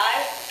can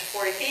dive up to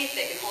 40 feet,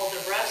 they can hold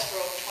their breaths for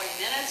over 20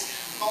 minutes.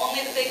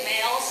 Only the big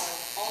males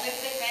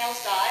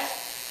dive.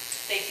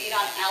 They feed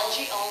on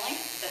algae only.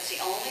 That's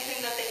the only thing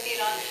that they feed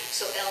on.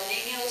 So El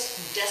Niños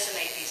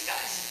decimate these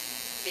guys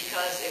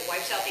because it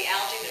wipes out the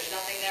algae. There's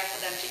nothing there for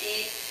them to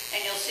eat.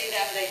 And you'll see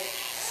them,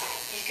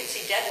 you can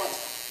see dead ones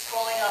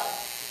crawling up,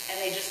 and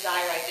they just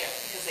die right there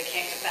because they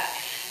can't get back.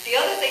 The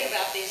other thing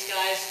about these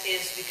guys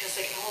is because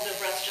they can hold their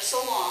breath just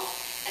so long,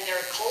 and they're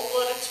a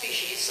cold-blooded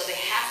species, so they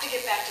have to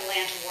get back to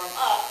land to warm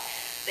up.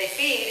 They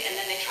feed, and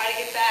then they try to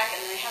get back, and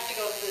they have to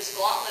go through this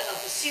gauntlet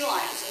of the sea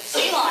lions. And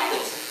sea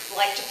lions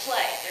like to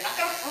play. They're not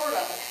going to hurt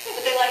them,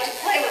 but they like to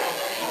play with them.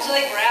 So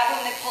they grab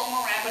him, they pull him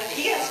around, but if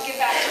he has to get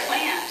back to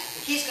land,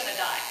 he's going to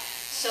die.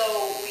 So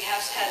we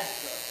have had,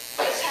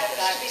 this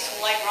happens to be some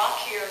light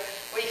rock here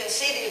where you can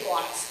see the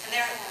iguanas, and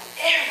they're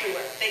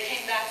everywhere. They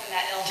came back from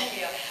that El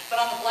Niño. But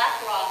on the black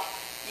rock,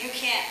 you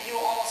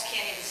almost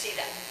can't even see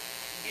them.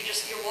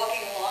 You're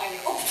walking along,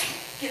 and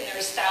and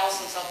there's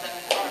thousands of them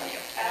in front of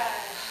you.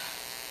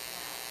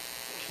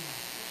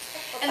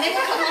 And they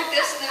will come like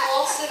this, and they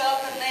will all sit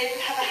up, and they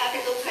have a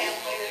happy little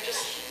family. They're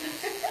just...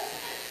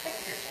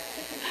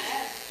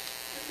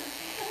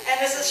 And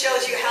this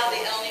shows you how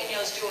the El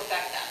Niños do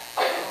affect them.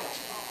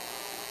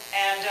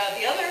 And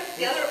the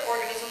other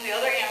organism, the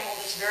other animal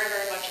that's very,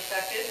 very much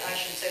affected, I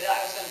shouldn't say that,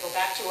 I was going to go go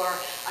back to our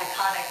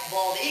iconic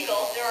bald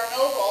eagle, there are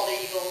no bald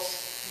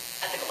eagles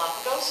at the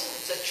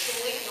Galapagos. It's a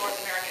truly North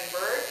American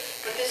bird,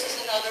 but this is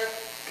another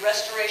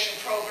restoration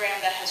program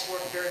that has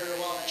worked very, very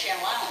well in the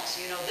Channel Islands.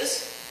 You know,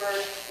 this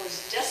bird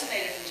was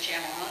decimated in the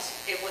Channel Islands.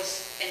 It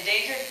was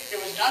endangered. There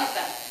was none of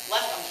them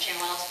left on the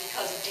Channel Islands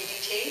because of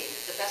DDT,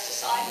 the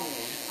pesticide,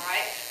 all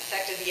right,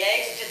 affected the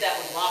eggs. It did that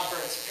with a lot of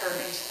birds,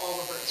 peregrines, all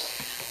the birds.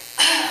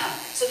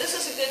 So this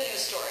is a good news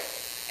story.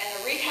 And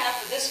the rehab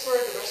for this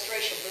bird, the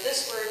restoration for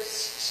this bird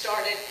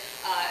started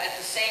at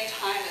the same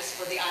time as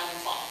for the island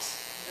fox.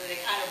 They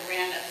kind of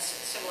ran at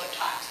similar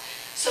times.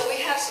 So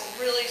we have some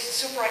really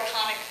super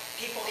iconic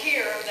people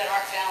here that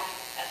aren't found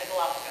at the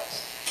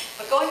Galapagos.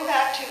 But going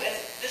back to, and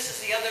this is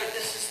the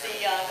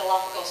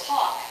Galapagos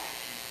hawk,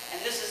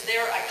 and this is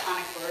their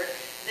iconic bird.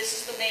 This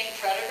is the main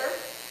predator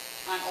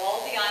on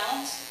all the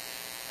islands,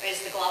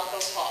 is the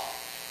Galapagos hawk.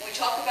 When we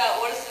talk about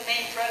what is the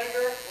main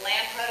predator,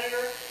 land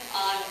predator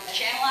on the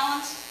Channel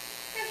Islands,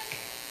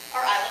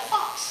 our island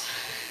fox.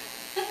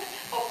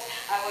 Oh,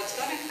 I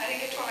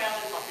didn't get to our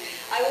island fox.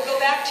 I will go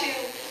back to,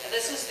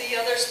 this is the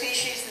other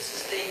species, this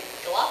is the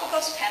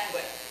Galapagos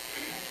penguin.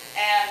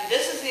 And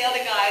this is the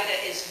other guy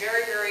that is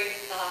very, very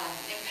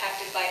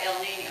impacted by El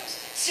Niños,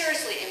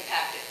 seriously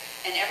impacted.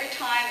 And every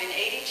time in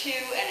 82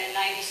 and in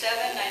 97,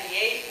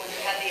 98, when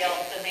we had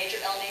the major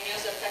El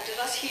Niños that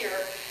affected us here,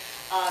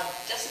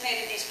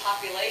 decimated these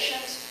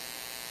populations,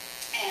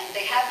 and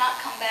they have not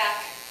come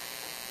back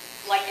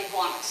like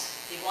iguanas.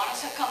 The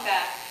iguanas have come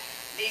back.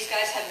 These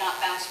guys have not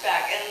bounced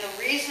back. And the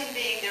reason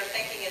being, they're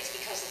thinking it's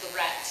because of the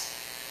rats.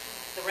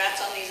 The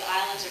rats on these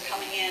islands are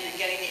coming in and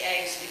getting the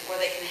eggs before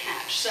they can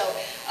hatch. So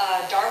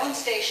Darwin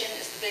Station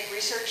is the big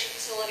research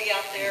facility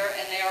out there,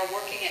 and they are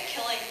working at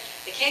killing,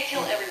 they can't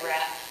kill every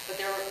rat, but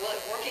they're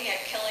working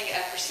at killing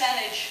a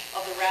percentage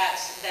of the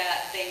rats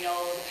that they know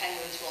the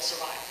penguins will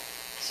survive.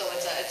 So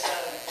it's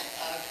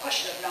a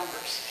question of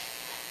numbers.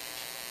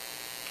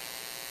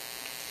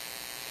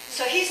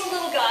 So he's a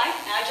little guy,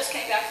 and I just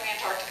came back from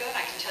Antarctica, and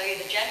I can tell you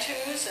the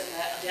gentoos and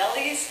the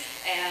adeles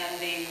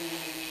and the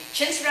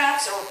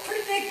chinstraps are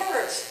pretty big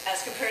birds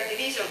as compared to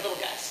these are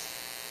little guys.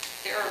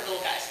 They're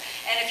little guys.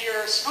 And if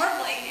you're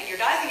snorkeling and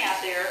you're diving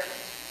out there,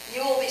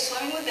 you will be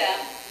swimming with them,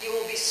 you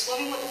will be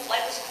swimming with the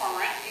flightless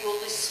cormorant, you will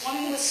be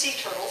swimming with sea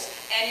turtles,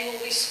 and you will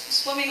be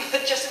swimming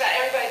with just about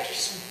everybody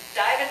just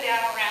diving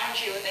down around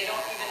you, and they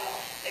don't even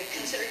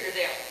consider you're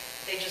there.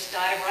 They just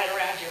dive right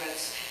around you, and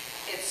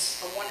it's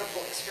a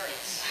wonderful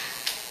experience.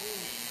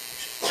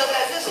 So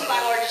this is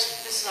my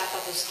largest, I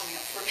thought this was coming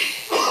up for me.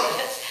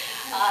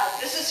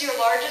 This is your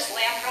largest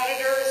land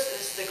predator. This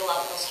is the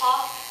Galapagos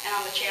hawk, and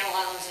on the Channel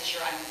Islands is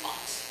your island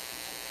fox.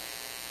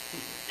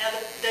 Now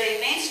the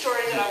main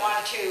story that I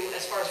wanted to,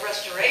 as far as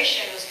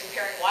restoration, was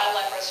comparing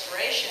wildlife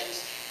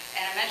restorations.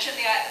 And I mentioned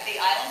the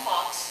island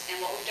fox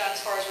and what we've done as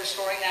far as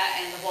restoring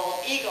that, and the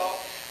bald eagle.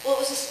 Well,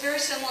 it was a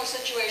very similar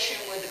situation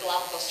with the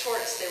Galapagos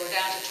tortoise. They were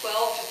down to 12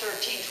 to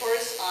 13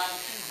 tortoise on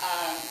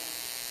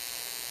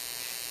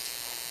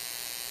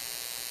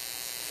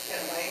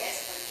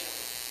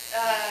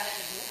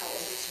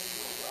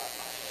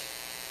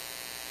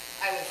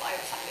I will find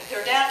it.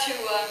 They're down to,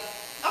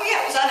 oh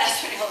yeah, it was on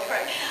Espanola,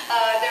 right.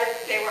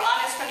 They were on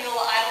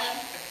Espanola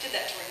Island. I did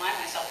that to remind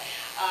myself.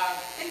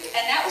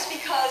 And that was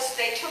because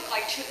they took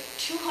like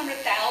 200,000,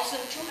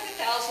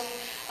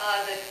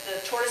 the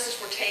tortoises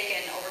were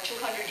taken over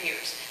 200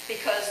 years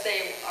because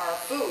they are a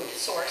food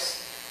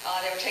source.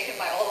 They were taken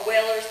by all the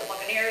whalers, the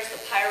buccaneers, the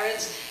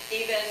pirates,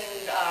 even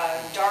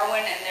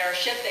Darwin and their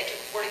ship. They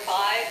took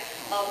 45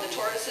 of the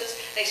tortoises.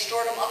 They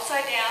stored them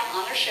upside down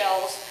on their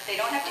shells. They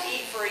don't have to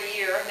eat for a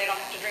year. They don't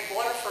have to drink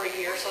water for a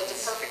year, so it's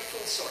a perfect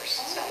food source.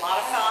 It's got a lot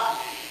of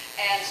fat.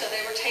 And so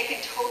they were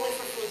taken totally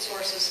for food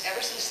sources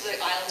ever since the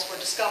islands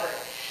were discovered.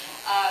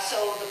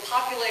 So the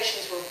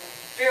populations were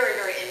very,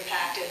 very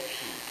impacted.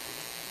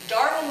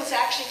 Darwin was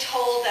actually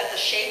told that the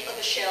shape of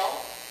the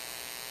shell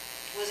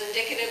was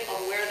indicative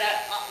of where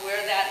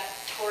that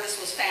tortoise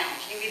was found.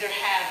 You either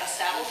had a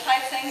saddle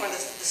type thing where the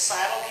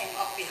saddle came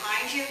up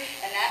behind you,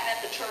 and that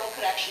meant the turtle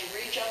could actually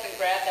reach up and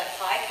grab that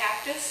high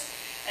cactus.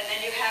 And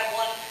then you had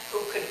one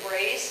who could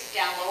graze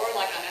down lower,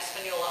 like on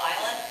Espanola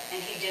Island, and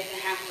he didn't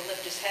have to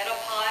lift his head up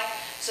high.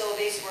 So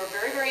these were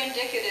very, very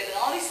indicative, and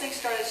all these things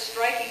started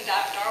striking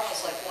Darwin.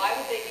 Was like, why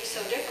would they be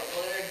so different?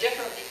 Well, they're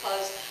different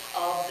because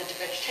of the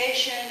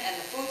vegetation and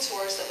the food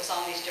source that was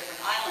on these different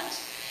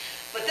islands.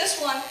 But this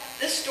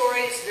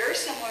story is very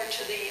similar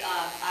to the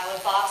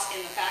island fox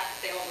in the fact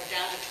that they were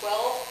down to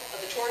 12 of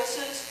the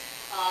tortoises.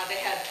 They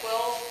had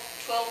 12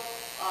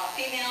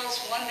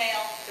 females, 1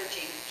 male,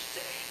 13.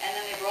 And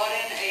then they brought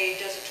in a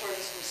desert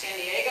tortoise from San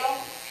Diego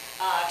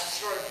to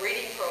start a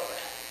breeding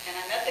program. And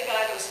I met the guy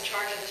that was in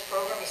charge of this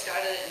program. We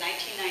started it in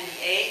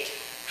 1998.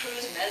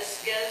 Cruz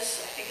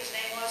Mezquez, I think his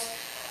name was.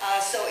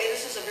 So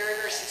this is a very,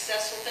 very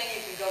successful thing.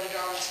 You can go to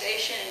Darwin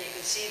Station and you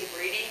can see the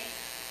breeding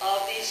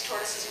of these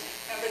tortoises.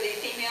 Remember, the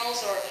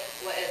females are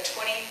at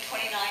 20,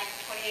 29,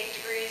 28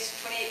 degrees,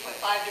 28.5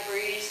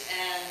 degrees,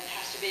 and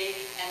has to be,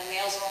 and the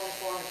males are only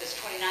formed if it's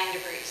 29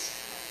 degrees.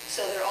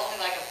 So they're only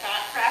like a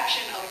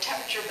fraction of a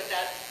temperature, but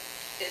that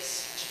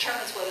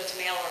determines whether it's a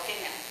male or a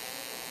female.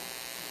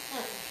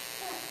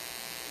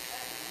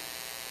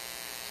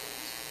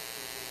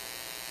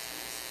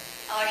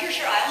 Here's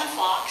your island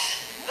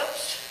fox.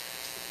 Oops.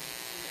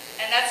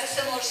 And that's a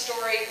similar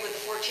story with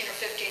the 14 or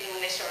 15 when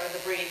they started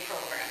the breeding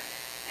program.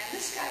 And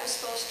this guy was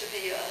supposed to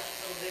be a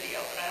little video,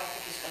 but I don't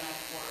think he's going to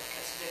work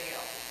as a video.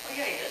 Oh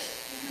yeah, he is.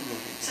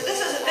 So this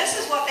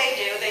is what they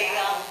do. They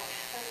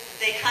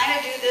kind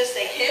of do this.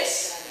 They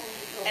hiss,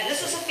 and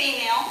this is a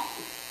female,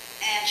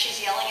 and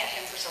she's yelling at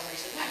him for some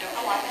reason. I don't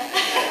know why.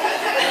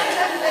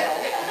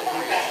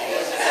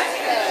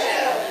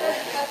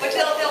 But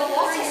they'll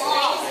walk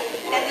along,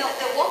 and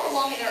they'll walk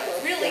along, and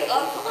they're really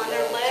up on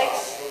their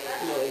legs.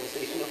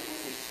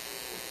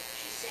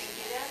 She's saying,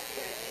 "Get out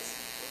there."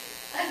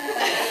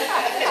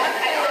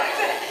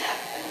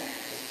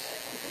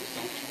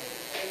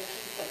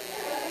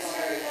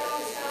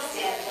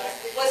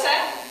 What's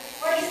that?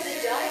 What is the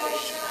dive?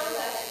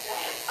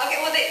 Okay,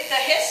 well, the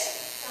hiss,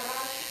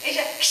 it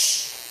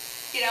just,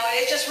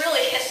 it just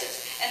really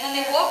hisses. And then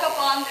they walk up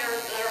on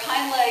their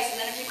hind legs,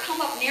 and then if you come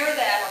up near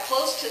them or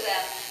close to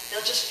them,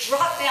 they'll just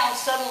drop down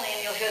suddenly,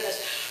 and you'll hear this,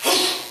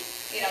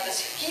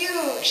 this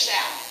huge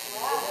sound.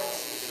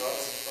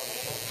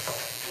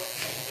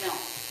 No.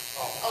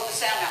 Oh, the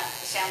sound now.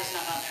 The sound is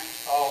not on there.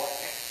 Oh.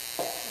 Okay.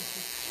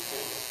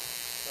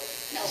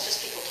 No, it's just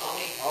people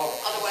talking. Oh.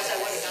 Otherwise, I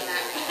would have done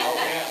that. Oh,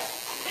 yeah.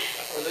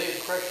 Are they in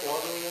fresh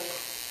water yet?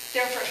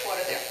 They're in fresh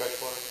water there. Fresh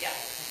water. Yeah.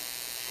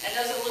 And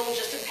those are little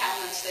just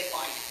impoundments they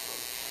find.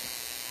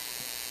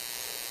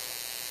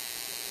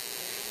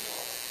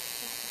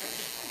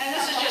 And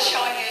this is just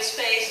showing you his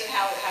face and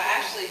how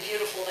actually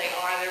beautiful they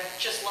are. They're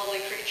just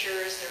lovely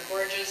creatures. They're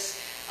gorgeous.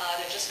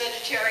 They're just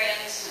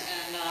vegetarians.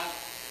 And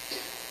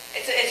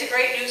it's a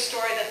great news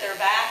story that they're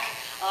back.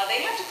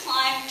 They have to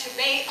climb to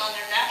mate on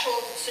their natural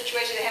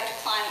situation. They have to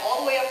climb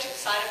all the way up to the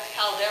side of the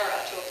caldera,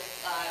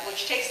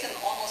 which takes them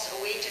almost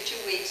a week to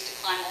 2 weeks to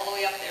climb all the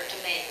way up there to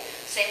mate.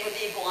 Same with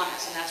the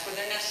iguanas, and that's where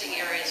their nesting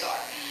areas are.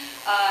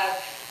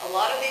 A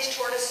lot of these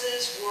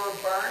tortoises were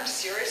burned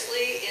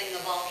seriously in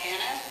the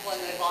when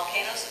the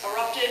volcanoes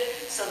erupted,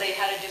 so they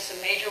had to do some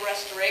major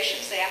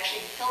restorations. They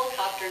actually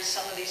helicoptered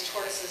some of these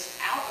tortoises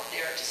out of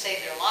there to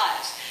save their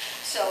lives.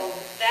 So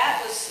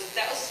that was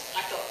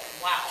I thought,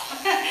 wow.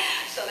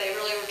 So they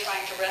really were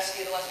trying to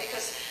rescue the ones,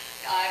 because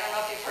I don't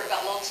know if you've heard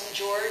about Lonesome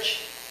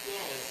George.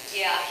 Yes.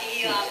 Yeah,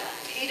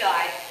 he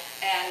died,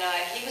 and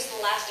he was the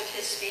last of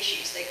his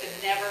species. They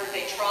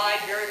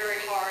tried very,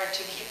 very hard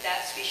to keep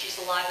that species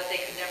alive, but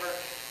they could never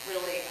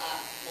really,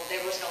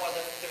 there's no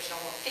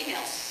more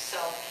females,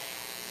 so.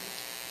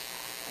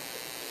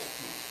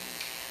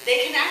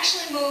 They can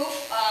actually move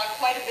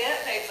quite a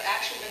bit. They've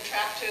actually been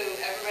tracked to,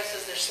 everybody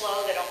says they're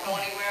slow, they don't go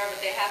anywhere, but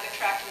they have been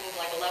tracked to move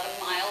like 11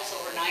 miles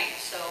overnight,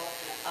 so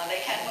they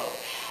can move.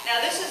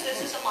 Now this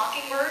is a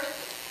mockingbird,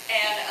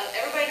 and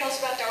everybody knows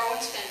about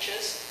Darwin's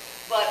finches,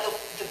 but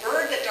the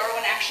bird that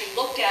Darwin actually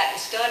looked at and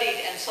studied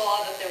and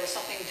saw that there was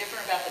something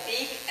different about the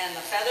beak and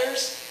the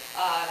feathers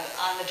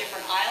on the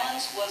different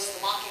islands was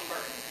the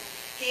mockingbird.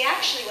 He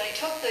actually, when he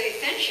took the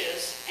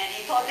finches, and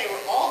he thought they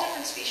were all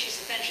different species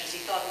of finches.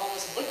 He thought one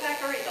was a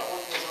woodpecker, he thought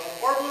one was a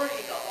warbler,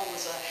 he thought one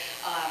was a,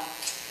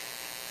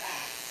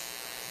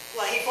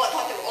 he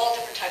thought they were all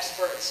different types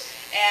of birds.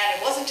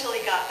 And it wasn't until he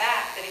got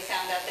back that he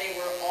found out they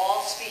were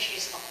all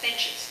species of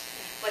finches.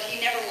 But he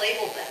never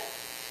labeled them.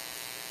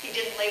 He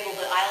didn't label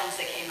the islands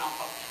they came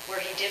off of, where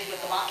he did with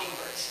the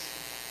mockingbirds.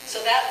 So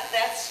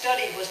that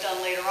study was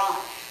done later on.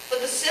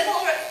 But the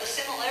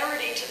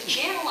similarity to the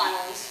Channel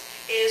Islands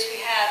is we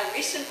had a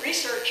recent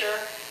researcher,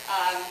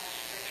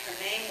 her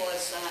name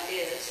is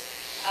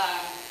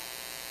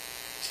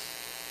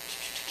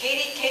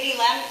Katie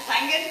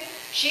Langen.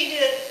 She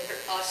did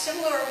a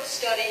similar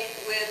study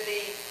with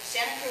the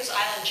Santa Cruz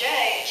Island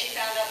jay, and she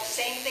found out the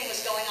same thing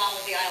was going on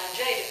with the island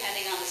jay,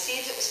 depending on the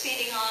seeds it was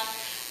feeding on,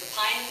 the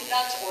pine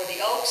nuts or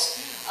the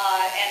oaks,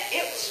 and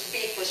its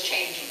beak was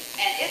changing,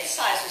 and its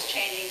size was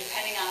changing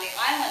depending on the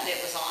island it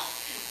was on.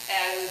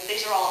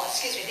 These are all on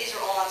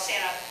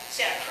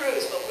Santa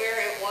Cruz, but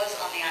where it was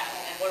on the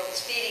island and what it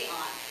was feeding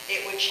on,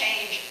 it would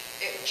change,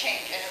 and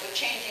it was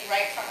changing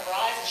right in front of her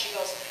eyes, and she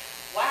goes,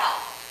 wow,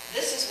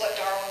 this is what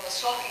Darwin was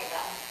talking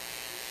about.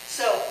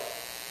 So,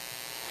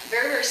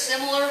 very, very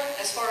similar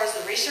as far as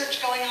the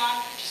research going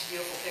on. Just a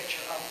beautiful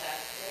picture of that.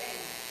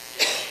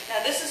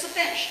 Now this is a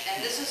finch,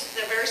 and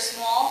they're very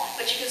small,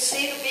 but you can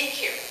see the beak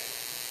here.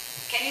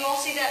 Can you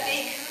all see that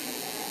beak?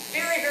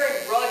 Very,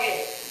 very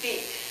rugged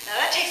beak. Now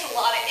that takes a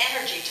lot of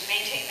energy to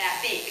maintain that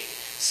beak.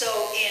 So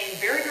in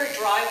very, very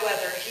dry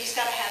weather, he's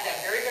got to have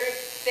that very, very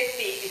thick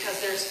beak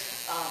because there's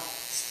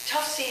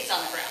tough seeds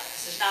on the ground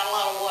because there's not a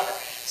lot of water.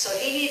 So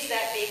he needs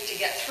that beak to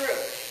get through.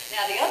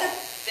 Now the other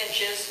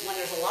finches, when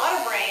there's a lot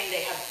of rain,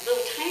 they have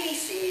little tiny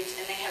seeds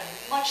and they have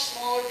much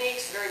smaller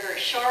beaks, very, very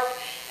sharp,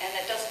 and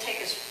that doesn't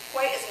take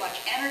quite as much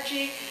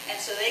energy, and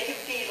so they can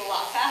feed a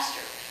lot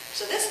faster.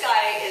 So this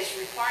guy is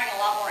requiring a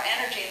lot more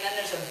energy, and then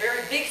there's a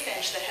very big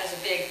finch that has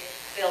a big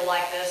bill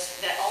like this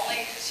that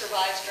only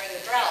survives during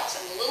the droughts,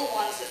 and the little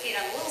ones that feed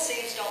on the little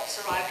seeds don't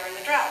survive during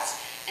the droughts.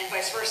 and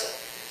vice versa.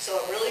 So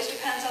it really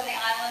depends on the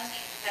island,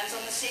 depends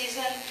on the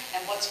season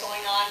and what's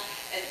going on,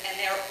 and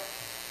they're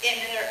in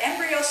their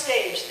embryo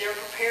stage, they're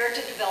prepared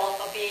to develop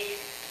a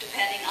beak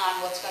depending on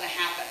what's going to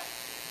happen.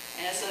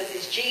 And so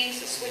these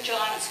genes that switch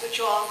on and switch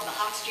off, and the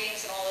Hox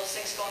genes and all those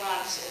things going on,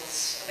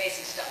 it's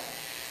amazing stuff.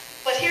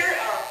 But here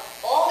are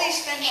all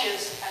these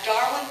finches.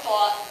 Darwin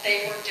thought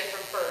they were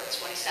different birds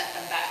when he sent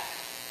them back.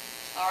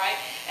 All right?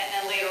 And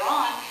then later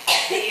on,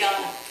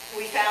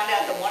 we found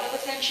out that one of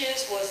the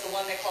finches was the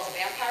one they call the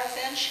vampire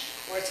finch,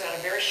 where it's got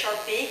a very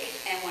sharp beak,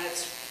 and when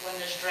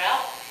there's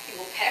drought, he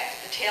will peck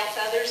the tail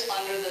feathers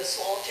under the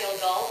swallowtail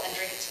gull and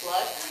drink its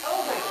blood.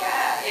 Oh my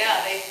God.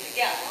 Yeah,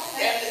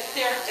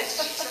 it's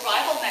a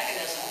survival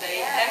mechanism.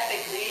 They peck,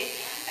 they bleed,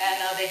 and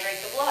they drink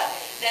the blood.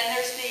 Then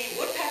there's the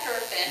woodpecker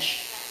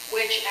finch,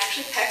 which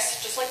actually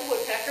pecks just like a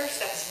woodpecker. It's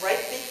got this right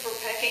beak for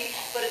pecking,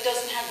 but it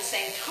doesn't have the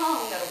same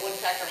tongue that a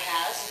woodpecker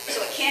has, so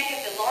it can't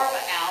get the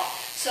larva out.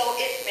 So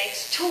it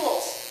makes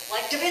tools,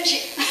 like Da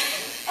Vinci.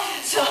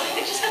 So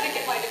I just had to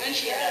get my Da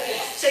Vinci out.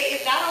 So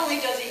not only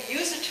does he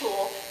use a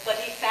tool, but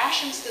he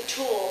fashions the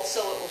tool so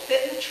it will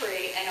fit in the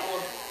tree and it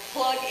will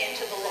plug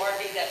into the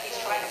larvae that he's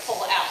trying to pull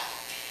out.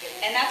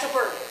 And that's a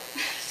bird.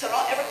 So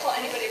don't ever call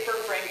anybody a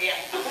bird brain again.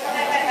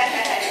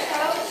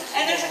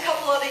 And there's a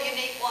couple other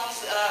unique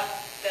ones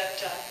that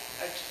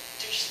are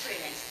just pretty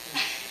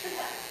amazing.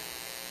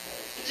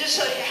 Just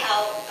show you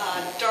how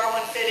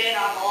Darwin fit in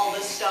on all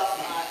this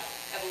stuff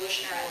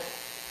evolutionarily.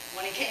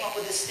 When he came up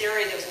with this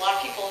theory, there was a lot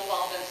of people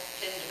involved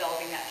in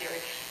developing that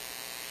theory.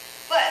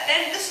 But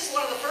then this is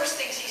one of the first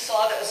things he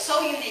saw that was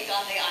so unique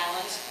on the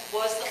islands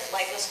was the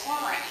flightless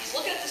cormorant. He's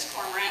looking at this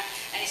cormorant,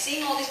 and he's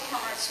seeing all these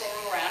cormorants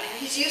swimming around, and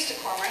he's used to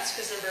cormorants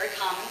because they're very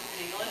common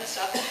in England and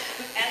stuff.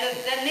 And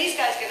then these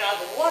guys get out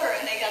of the water,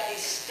 and they got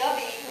these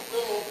stubby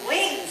little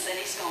wings, and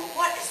he's going,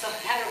 what is the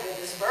matter with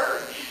this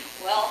bird?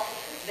 Well,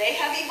 they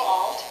have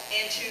evolved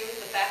into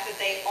the fact that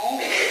they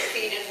only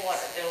feed in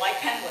water. They're like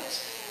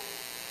penguins.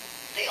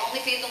 They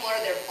only feed in the water.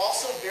 They're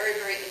also very,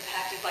 very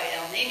impacted by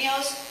El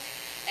Niños.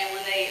 And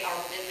when they are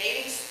in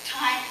mating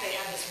time, they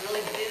have this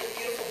really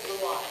beautiful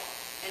blue eye.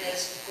 And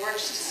it's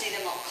gorgeous to see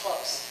them up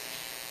close.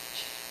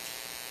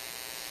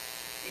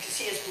 You can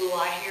see his blue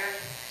eye here.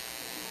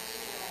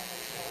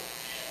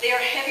 They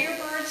are heavier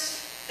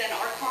birds than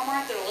our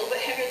cormorant. They're a little bit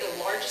heavier. They're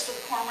the largest of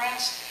the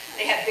cormorants.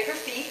 They have bigger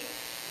feet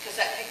because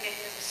that makes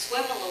them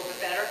swim a little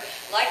bit better.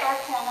 Like our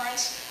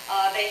cormorants,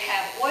 they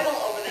have oil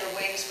over their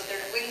wings, but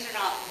their wings are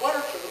not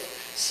waterproof.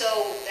 So,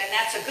 and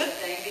that's a good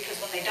thing because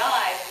when they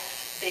dive,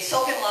 they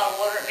soak in a lot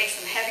of water. It makes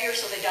them heavier,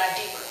 so they dive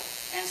deeper.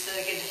 And so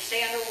they can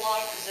stay under the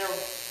water because their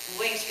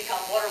wings become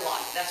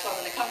waterlogged. That's why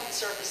when they come to the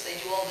surface, they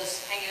do all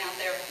this hanging out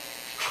there,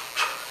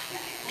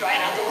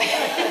 drying out the wing.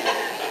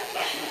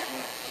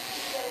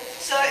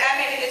 So, I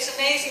mean, it's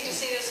amazing to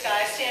see this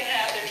guy standing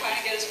out there trying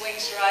to get his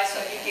wings dry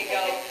so he can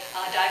go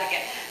dive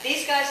again.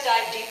 These guys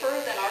dive deeper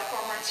than our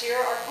cormorants here.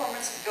 Our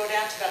cormorants can go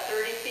down to about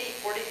 30 feet,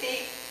 40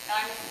 feet.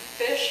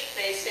 Fish,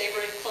 they stay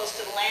very close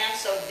to the land.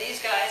 So these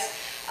guys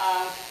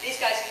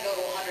can go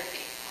to 100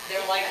 feet.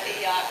 They're like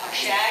the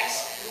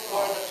shags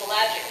or the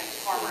pelagic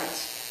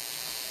cormorants.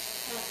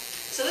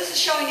 So this is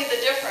showing you the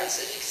difference.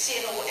 As you can see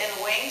in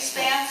the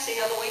wingspan, see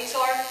how the wings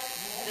are?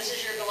 This is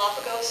your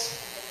Galapagos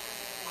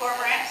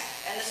cormorant,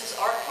 and this is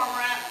our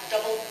cormorant,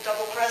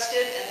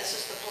 double-crested, and this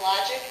is the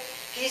pelagic.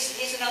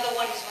 He's another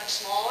one. He's much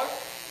smaller,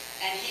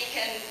 and he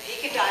can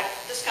dive.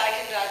 This guy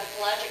can dive. The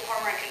pelagic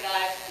cormorant can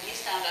dive, and he's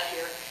found out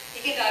here. He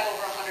can dive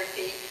over 100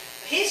 feet.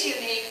 But he's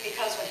unique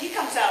because when he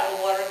comes out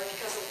of the water,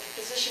 because of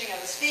the positioning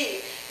of his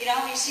feet, you know,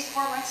 when you see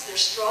cormorants, they're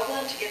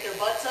struggling to get their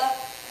butts up.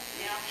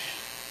 You know,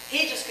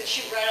 he just could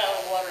shoot right out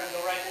of the water and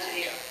go right into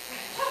the air.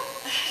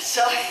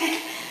 So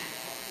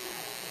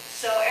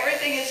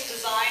everything is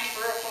designed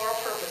for a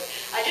purpose.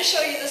 I just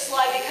show you this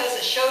slide because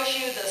it shows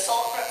you the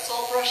salt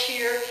brush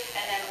here,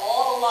 and then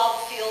all the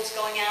lava fields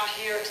going out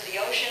here to the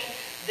ocean.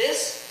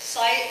 This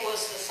site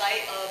was the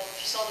site of,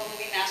 if you saw the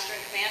movie Master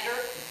and Commander,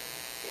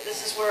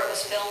 this is where it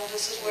was filmed.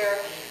 This is where,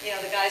 you know,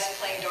 the guy's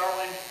playing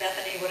Darwin,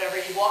 Bethany, whatever.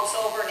 He walks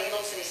over and he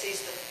looks and he sees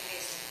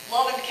he's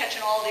loving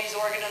catching all these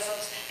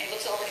organisms. And he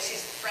looks over and he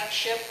sees the French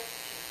ship,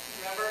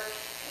 remember,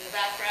 in the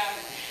background.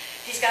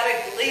 He's got to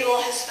leave all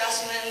his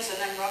specimens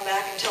and then run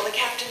back and tell the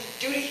captain,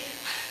 duty.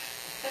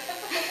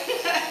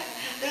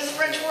 There's a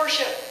French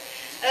warship.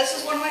 This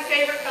is one of my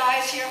favorite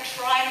guys here. I'm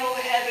trying to move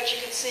ahead, but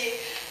you can see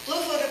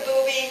blue-footed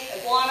booby,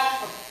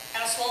 iguana,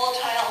 and a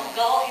swallowtail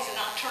gull. He's a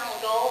nocturnal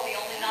gull, the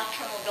only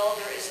nocturnal gull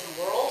there is in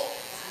the world.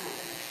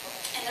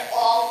 And they're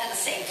all in the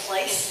same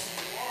place.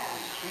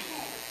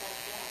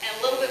 And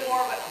a little bit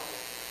more, but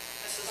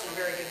this isn't a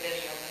very good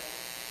video, but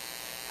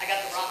I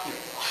got the rock here.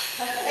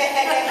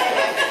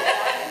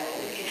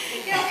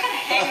 You know, I'm kind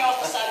of hanging off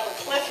the side of a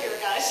cliff here,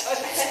 guys. So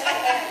nice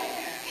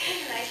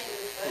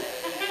blue foot.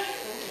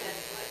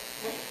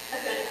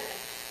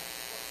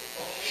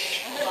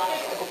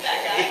 That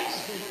guy.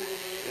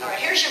 All right,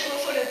 here's your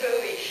blue-footed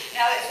booby.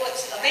 Now,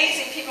 what's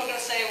amazing, people are going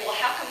to say, well,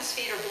 how come his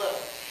feet are blue?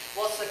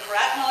 Well, it's the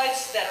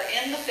carotenoids that are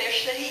in the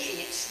fish that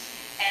he eats,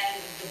 and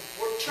the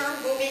term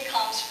booby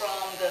comes from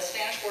the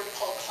Spanish word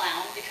called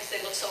clown because they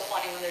look so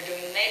funny when they're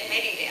doing the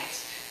mating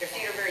dance. Their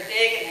feet are very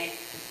big and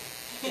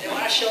they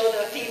want to show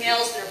the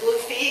females their blue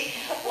feet.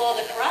 Well,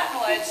 the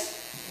carotenoids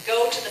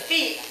go to the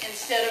feet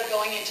instead of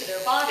going into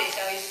their bodies.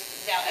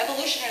 Now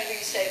evolutionarily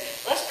you say,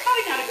 well, that's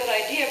probably not a good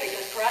idea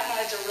because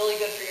carotenoids are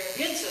really good for your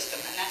immune system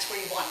and that's where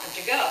you want them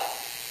to go.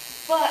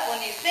 But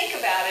when you think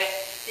about it,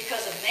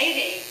 because of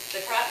mating,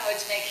 the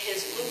carotenoids make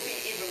his blue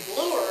feet even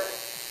bluer.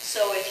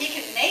 So if he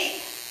can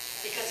mate,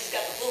 because he's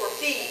got the bluer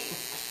feet,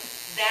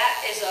 that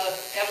is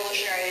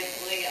evolutionarily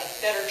a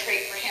better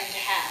trait for him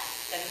to have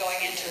than going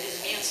into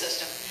his immune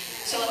system.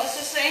 So it's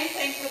the same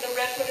thing for the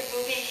red-footed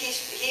booby.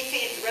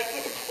 The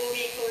red-footed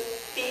booby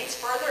feeds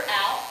further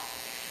out,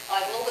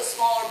 a little bit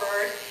smaller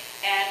bird,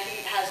 and he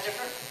has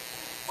different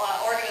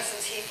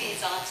organisms he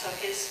feeds on, so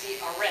his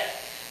feet are red.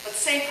 But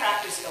the same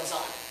practice goes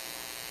on.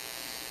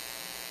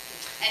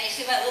 And you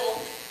see my little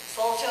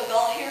swallowtail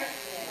gull here?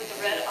 With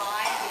the red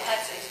eye,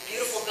 that's a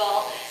beautiful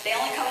gull. They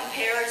only come in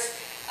pairs.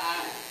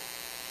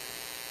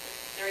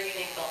 They're a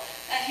unique gull.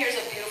 And here's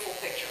a beautiful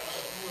picture of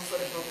a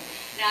blue-footed booby.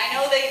 Now I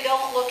know they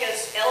don't look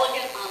as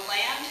elegant on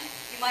land,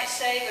 you might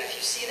say, but if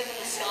you see them in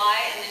the sky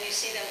and then you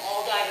see them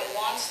all dive at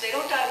once, they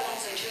don't dive at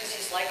once and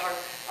twosies like our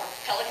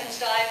pelicans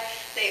dive.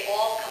 They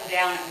all come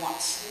down at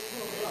once.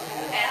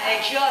 And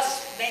they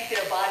just make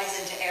their bodies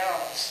into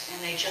arrows, and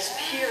they just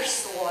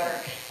pierce the water,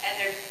 and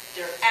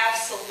they're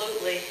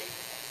absolutely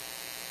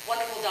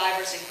wonderful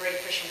divers and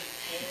great fishermen.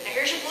 Now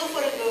here's your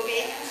blue-footed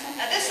booby.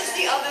 Now this is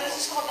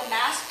called the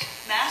masked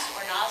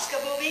or Nazca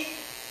booby,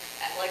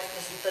 like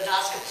the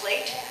Nazca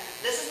plate.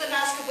 This is the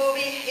Nazca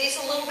booby. He's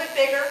a little bit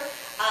bigger.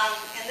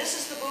 And this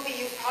is the booby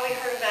you've probably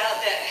heard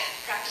about that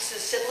practices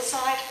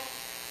siblicide,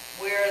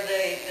 where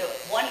they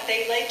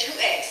lay 2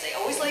 eggs. They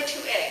always lay 2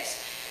 eggs.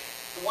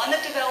 The one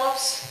that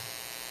develops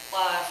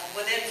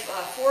within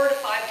 4 to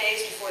 5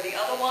 days before the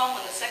other one,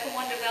 when the second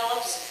one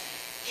develops,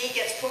 he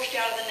gets pushed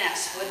out of the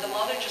nest with the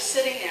mother just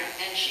sitting there,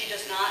 and she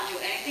does not do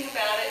anything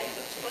about it. He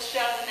gets pushed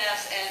out of the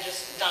nest and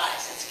just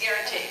dies. It's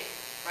guaranteed,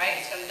 right?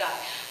 It's going to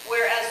die.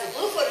 Whereas the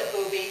blue-footed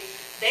booby,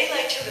 they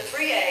lay 2 to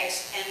 3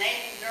 eggs, and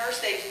they nurse.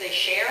 They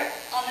share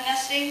on the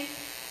nesting,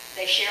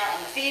 they share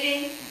on the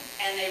feeding,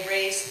 and they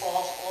raise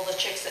all the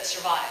chicks that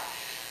survive.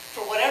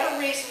 For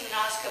whatever reason, the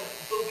Nazca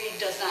booby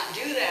does not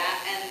do that,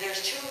 and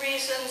there's 2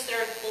 reasons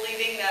they're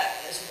believing that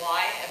is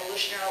why,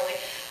 evolutionarily.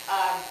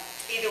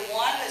 Either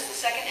one is the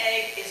second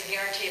egg is a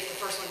guarantee if the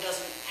first one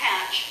doesn't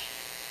hatch,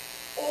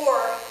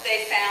 or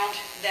they found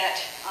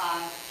that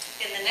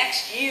in the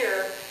next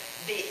year,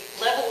 the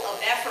level of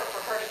effort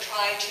for her to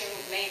try to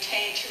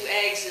maintain 2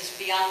 eggs is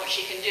beyond what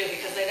she can do,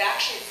 because they've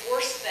actually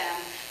forced them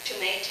to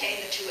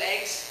maintain the 2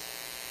 eggs,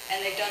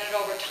 and they've done it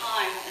over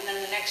time, and then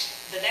the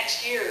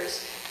next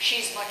years,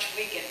 she's much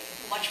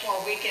more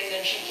weakened,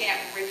 and she can't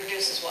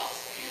reproduce as well.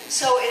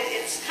 So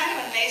it's kind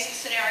of an amazing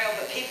scenario,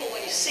 but people,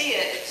 when you see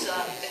it, it's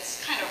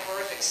kind of a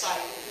horrific sight.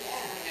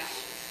 You know.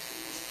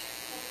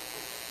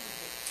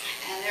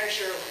 And there's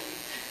your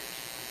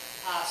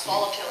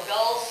swallowtail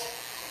gulls.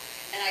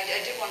 And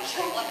I did want to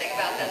tell you one thing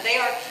about them. They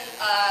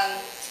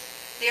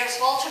are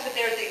swallowtail, but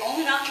they're the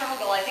only nocturnal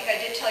gull. I think I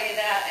did tell you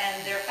that.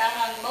 And they're found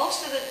on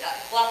most of the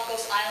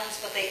Galapagos Islands,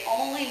 but they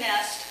only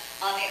nest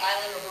on the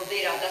island of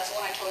Roos. That's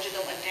the one I told you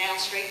that went down,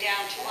 straight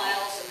down 2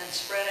 miles and then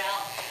spread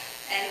out.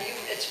 And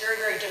it's very,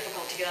 very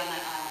difficult to get on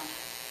that island.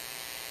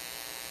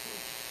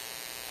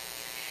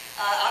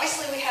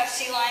 Obviously, we have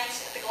sea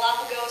lions at the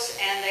Galapagos,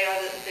 and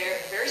they're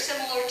very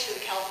similar to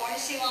the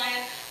California sea lion,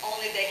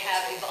 only they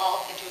have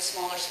evolved into a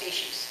smaller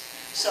species.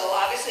 So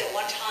obviously, at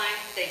one time,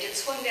 they did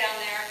swim down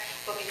there,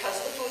 but because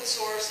of the food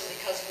source and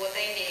because of what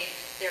they need,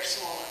 they're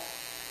smaller.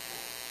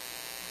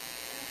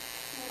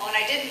 Oh, and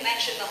I didn't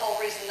mention the whole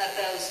reason that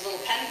those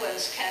little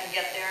penguins can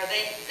get there.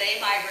 They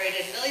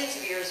migrated millions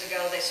of years ago.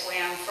 They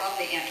swam from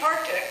the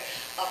Antarctic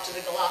up to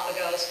the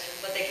Galapagos,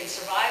 but they can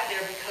survive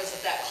there because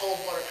of that cold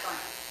water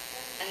current.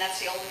 And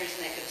that's the only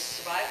reason they could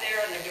survive there.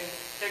 And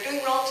they're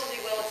doing relatively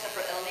well, except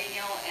for El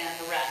Nino and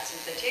the rats.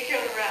 If they take care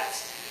of the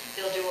rats,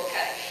 they'll do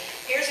okay.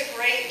 Here's a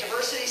great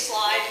diversity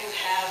slide. You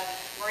have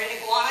marine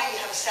iguana, you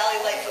have a Sally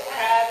Lightfoot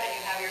crab, and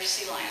you have your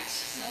sea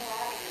lions.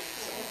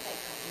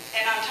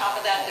 And on top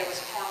of that, there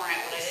was a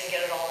cormorant, but I didn't get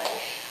it all in.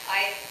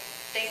 I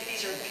think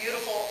these are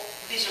beautiful.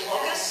 These are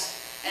locusts,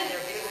 and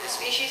they're beautiful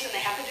species, and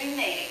they have to do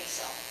mating.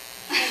 So,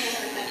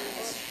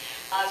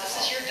 this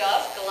is your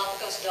dove,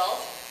 Galapagos dove,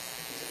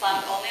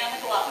 found only on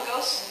the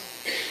Galapagos.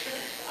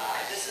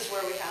 This is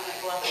where we found that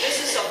Galapagos.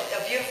 This is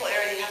a beautiful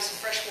area. You have some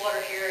fresh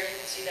water here. You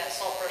can see that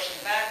salt brush in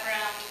the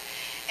background.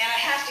 And I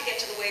have to get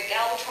to the waved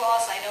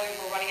albatross. I know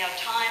we're running out of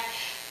time,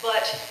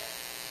 but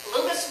a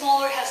little bit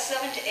smaller, has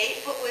 7 to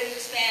 8 foot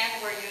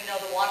wingspan, where you know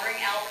the wandering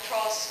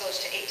albatross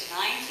goes to 8 to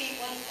 9 feet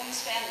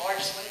wingspan,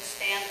 largest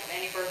wingspan of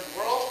any bird in the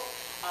world,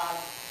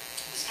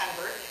 this kind of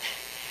bird.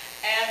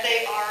 And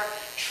they are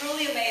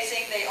truly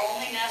amazing. They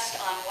only nest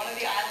on one of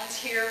the islands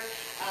here.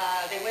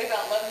 They weigh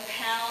about 11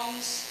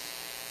 pounds.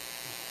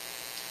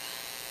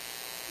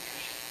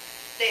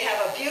 They have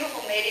a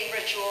beautiful mating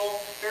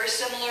ritual, very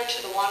similar to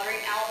the wandering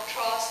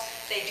albatross.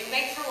 They do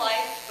mate for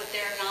life, but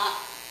they're not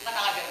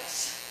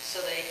monogamous, so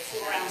they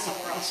fool around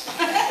somewhere else.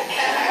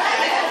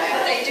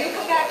 They do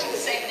come back to the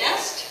same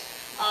nest.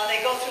 They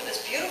go through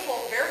this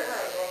beautiful, very,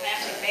 very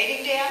romantic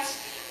mating dance,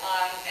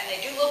 and they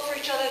do look for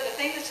each other. The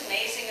thing that's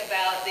amazing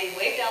about the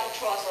waved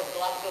albatross, or the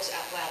Galapagos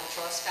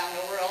albatross, found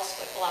nowhere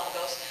else but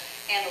Galapagos,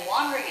 and the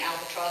wandering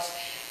albatross,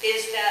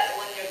 is that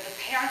when the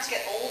parents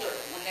get older,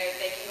 when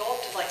they can go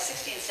up to like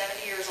 60 and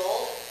 70 years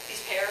old,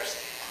 these pairs,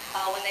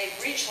 when they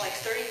reach like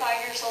 35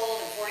 years old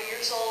and 40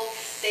 years old,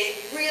 they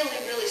really,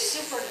 really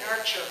super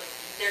nurture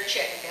their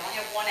chick. They only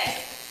have one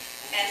egg.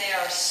 And they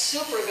are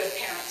super good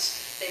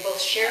parents. They both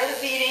share the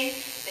feeding.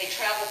 They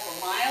travel for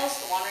miles.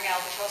 The wandering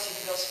albatross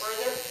even goes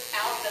further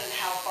out than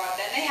how far.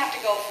 Then they have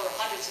to go for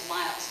hundreds of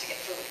miles to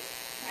get food.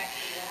 Right?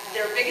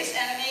 Their biggest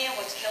enemy and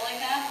what's killing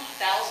them,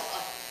 1,000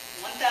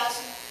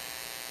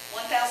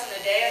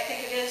 a day, I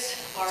think it is,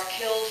 are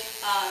killed.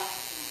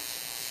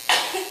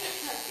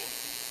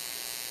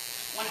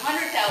 100,000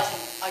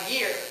 a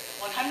year.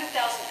 100,000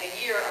 a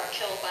year are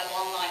killed by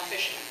longline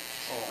fishermen.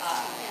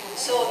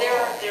 So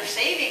their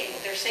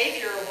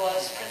savior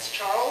was Prince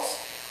Charles.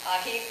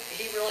 He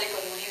really,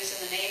 when he was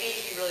in the Navy,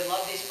 he really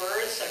loved these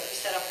birds. So he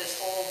set up this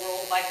whole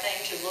worldwide thing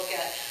to look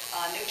at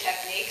new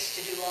techniques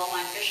to do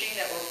longline fishing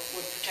that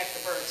would protect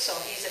the birds. So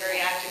he's very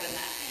active in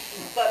that.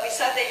 But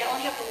besides, they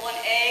only have the one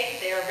egg.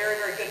 They are very,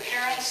 very good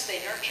parents.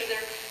 They nurture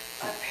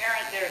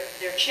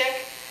their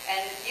chick.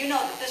 And you know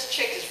that this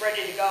chick is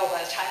ready to go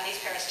by the time these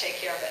parents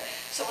take care of it.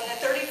 So when they're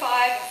 35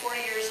 and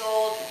 40 years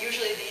old,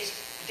 usually these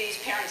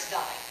parents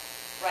die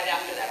right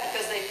after that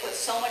because they put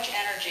so much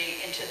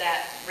energy into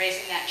that,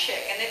 raising that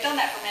chick. And they've done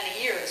that for many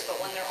years, but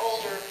when they're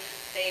older,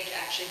 they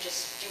actually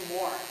just do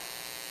more.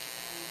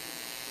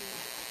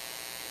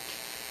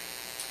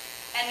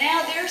 And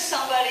now there's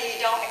somebody you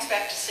don't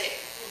expect to see.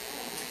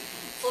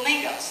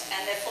 Flamingos.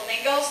 And the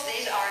flamingos,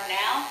 these are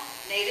now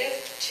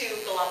native to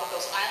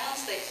Galapagos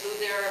Islands. They flew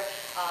there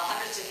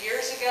hundreds of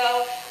years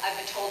ago. I've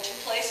been told 2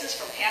 places.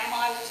 From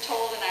Panama I was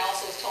told, and I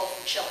also was told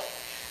from Chile.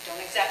 Don't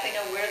exactly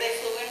know where they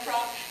flew in from,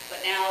 but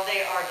now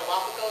they are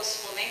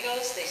Galapagos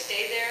flamingos. They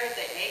stay there,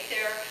 they mate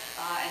there,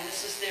 and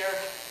this is their,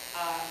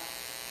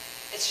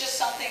 it's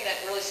just something that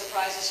really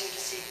surprises you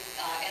to see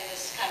in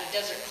this kind of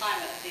desert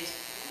climate, these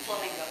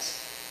flamingos.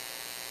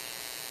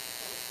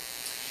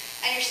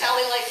 And your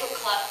Sally Lightfoot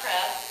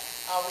crab,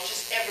 which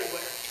is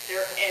everywhere.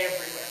 They're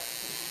everywhere.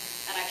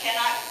 And I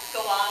cannot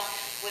go on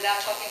without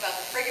talking about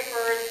the frigate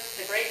bird.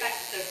 The great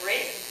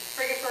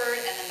frigate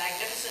bird and the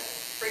magnificent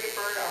frigate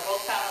bird are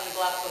both found on the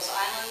Galapagos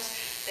Islands.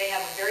 They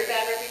have a very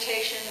bad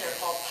reputation. They're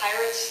called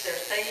pirates. They're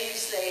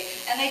thieves.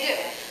 And they do.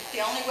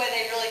 The only way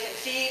they really can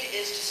feed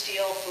is to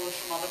steal food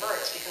from other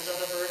birds, because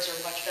other birds are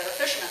much better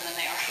fishermen than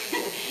they are.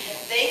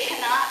 They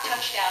cannot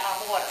touch down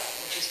on water,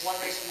 which is one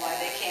reason why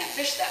they can't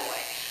fish that way,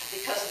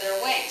 because of their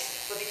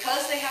wings. But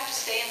because they have to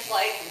stay in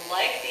flight,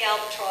 like the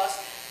albatross,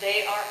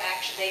 they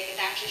can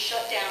actually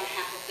shut down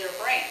half of their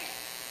brain.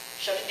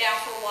 Shut it down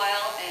for a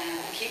while and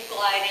keep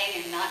gliding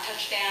and not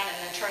touch down and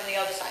then turn the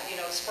other side. You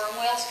know, sperm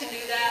whales can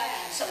do that.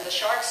 Some of the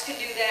sharks can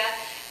do that.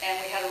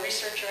 And we had a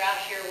researcher out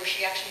here where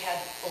she actually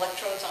had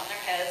electrodes on their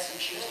heads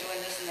and she was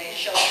doing this and they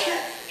showed her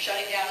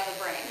shutting down of the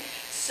brain.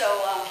 So,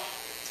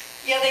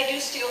 yeah, they do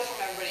steal from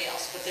everybody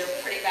else, but they're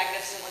pretty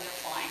magnificent when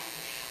they're flying.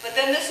 But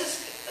then this is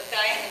a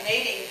guy in the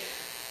mating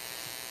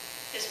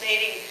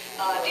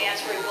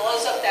dance where he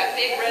blows up that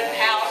big red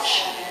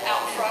pouch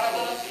out in front of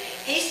him.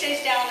 He stays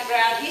down on the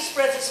ground, he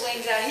spreads his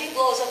wings out, he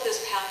blows up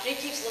this pouch, he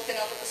keeps looking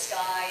up at the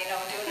sky, you know,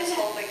 doing this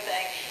whole big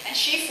thing. And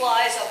she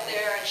flies up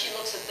there and she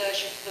looks at the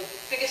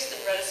biggest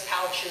and reddest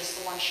pouch is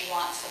the one she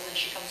wants, and then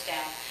she comes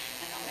down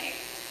and they'll mate.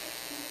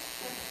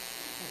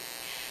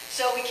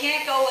 So we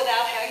can't go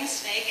without having a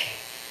snake.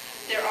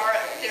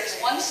 There's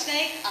one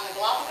snake on the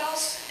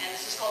Galapagos, and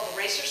this is called the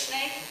racer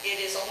snake. It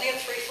is only a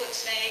 3-foot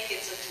snake.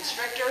 It's a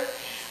constrictor.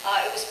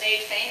 It was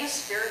made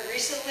famous very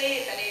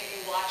recently. If any of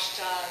you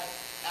watched,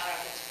 I don't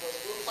know if it was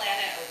Blue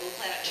Planet or Blue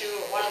Planet 2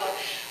 or one of them,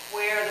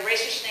 where the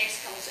racer snake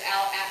comes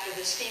out after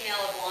this female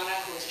iguana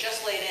who has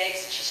just laid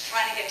eggs. She's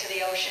trying to get to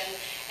the ocean,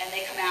 and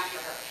they come after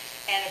her.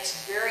 And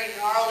it's very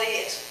gnarly.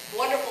 It's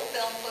wonderful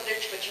film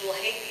footage, but you will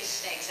hate these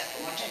snakes after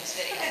watching this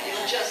video.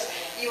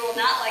 You will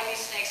not like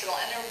these snakes at all.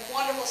 And they're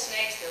wonderful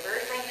snakes. They're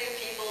very friendly to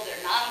people.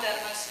 They're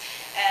non-venomous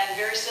and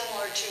very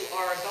similar to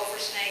our gopher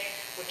snake,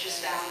 which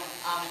is found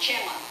on the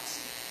Channel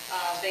Islands.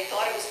 They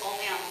thought it was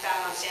only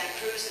found on Santa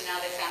Cruz, and now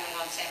they found it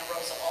on Santa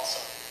Rosa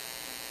also.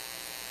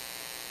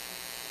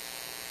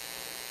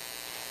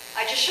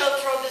 I just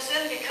throw this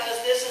in because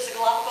this is a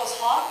Galapagos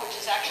hawk, which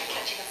is actually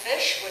catching a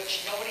fish,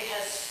 which nobody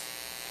has.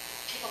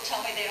 People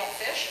tell me they don't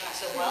fish, and I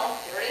said, well,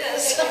 there it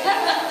is.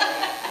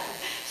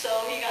 So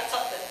he got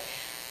something.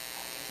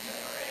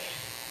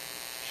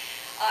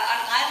 On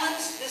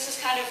islands, this is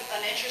kind of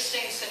an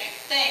interesting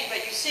thing,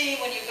 but you see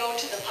when you go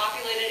to the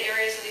populated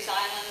areas of these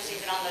islands,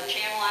 even on the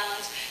Channel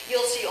Islands,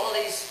 you'll see all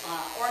these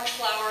orange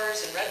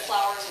flowers and red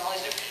flowers and all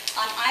these different.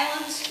 On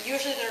islands,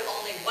 usually they're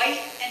only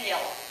white and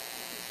yellow.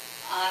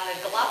 On the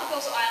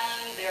Galapagos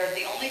Island, they're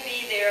the only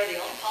bee there, the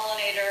only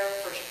pollinator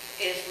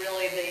is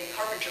really the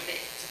carpenter bee.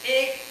 It's a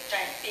big,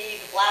 giant bee.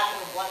 The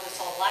one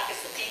that's all black is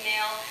the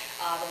female.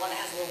 The one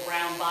that has a little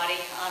brown body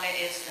on it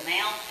is the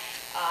male.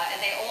 And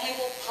they only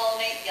will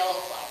pollinate yellow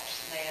flowers.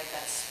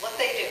 That's what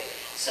they do.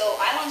 So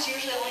islands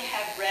usually only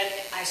have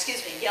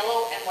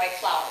yellow and white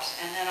flowers.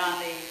 And then on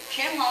the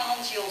Channel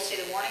Islands, you'll see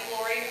the morning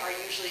glory are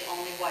usually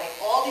only white.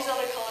 All these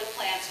other colored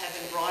plants have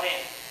been brought in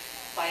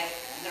by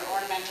their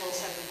ornamentals,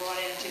 have been brought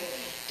in to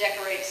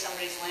decorate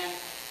somebody's landscape.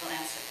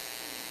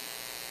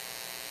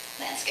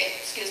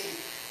 Excuse me.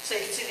 So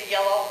you can see the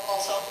yellow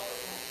also.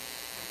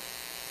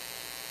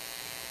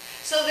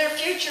 So their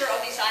future of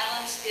these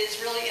islands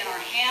is really in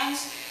our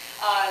hands.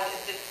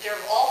 They're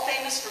all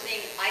famous for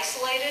being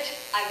isolated.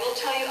 I will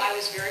tell you, I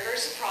was very, very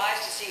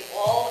surprised to see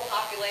all the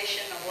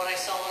population of what I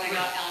saw when I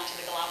got onto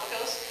the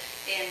Galapagos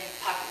in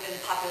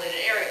populated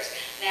areas.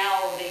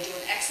 Now, they do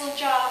an excellent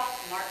job,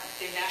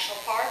 the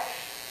national park.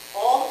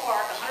 All the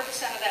park, 100%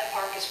 of that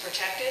park is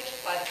protected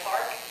by the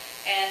park,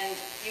 and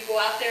you go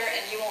out there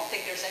and you won't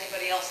think there's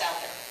anybody else out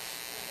there,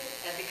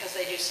 and because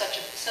they do such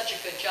a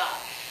good job.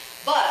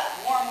 But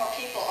more and more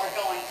people are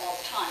going all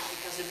the time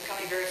because they're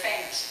becoming very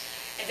famous.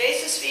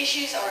 Invasive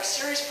species are a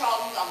serious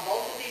problem on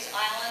both of these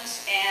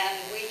islands, and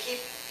we keep,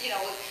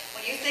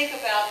 when you think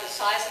about the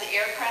size of the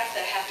aircraft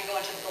that have to go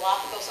into the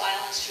Galapagos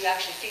Islands to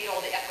actually feed all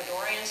the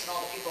Ecuadorians and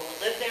all the people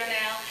that live there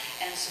now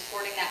and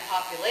supporting that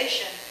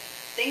population,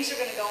 things are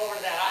going to go over to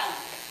that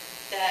island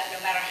that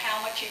no matter how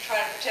much you try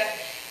to protect.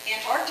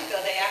 Antarctica,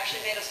 they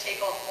actually made us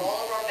take off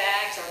all of our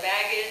bags, our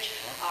baggage,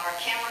 our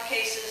camera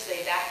cases.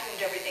 They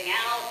vacuumed everything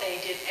out. They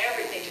did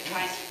everything to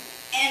try and keep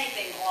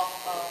anything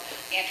off of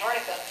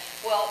Antarctica.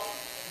 Well,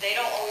 they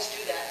don't always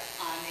do that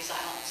on these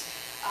islands.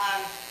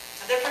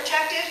 They're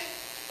protected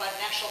by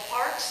national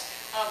parks,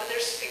 but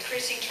there's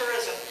increasing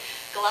tourism.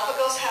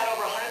 Galapagos had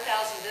over 100,000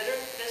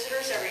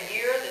 visitors every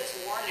year. That's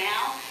more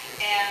now.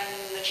 And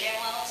the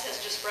Channel Islands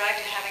has just bragged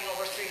to having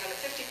over 350,000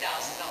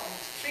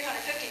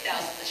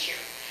 this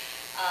year.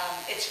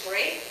 It's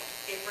great.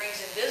 It brings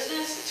in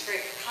business. It's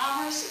great for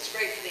commerce. It's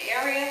great for the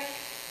area.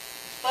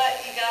 But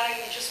you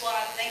just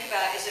want to think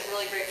about, is it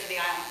really great for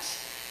the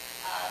islands?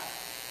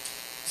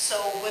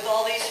 So with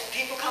all these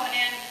people coming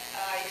in,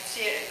 you can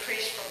see it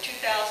increased from 2,000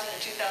 in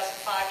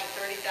 2005 to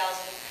 30,000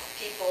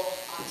 people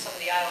on some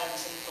of the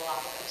islands in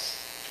Galapagos.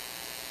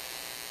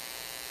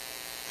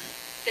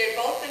 They've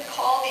both been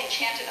called the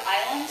Enchanted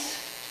Islands,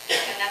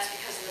 and that's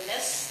because of the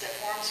mist that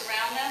forms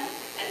around them.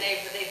 And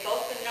they've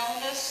both been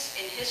known this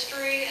in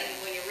history, and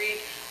when you read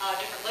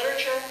different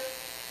literature,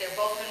 they've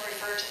both been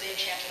referred to the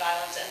Enchanted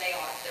Islands, and they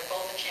are. They're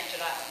both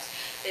Enchanted Islands.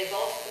 They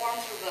both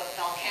formed through the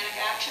volcanic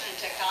action and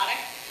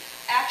tectonic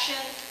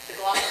action. The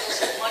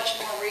Galapagos are much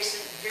more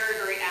recent, very,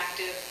 very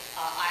active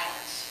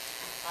islands.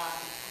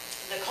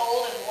 The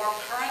cold and warm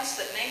currents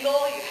that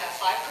mingle, you have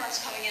 5 currents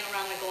coming in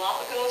around the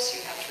Galapagos,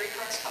 you have 3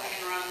 currents coming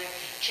in around the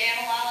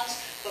Channel Islands,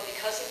 but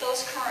because of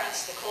those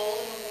currents, the cold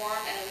and the warm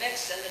and the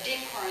mixed and the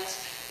deep currents,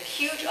 a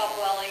huge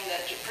upwelling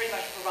that pretty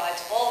much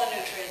provides all the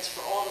nutrients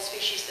for all the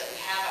species that we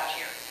have out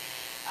here.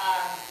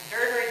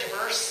 Very, very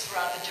diverse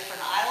throughout the different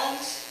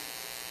islands.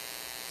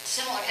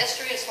 Similar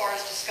history as far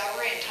as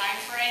discovery and time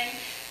frame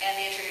and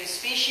the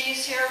introduced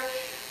species here.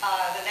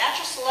 The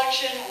natural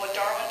selection, what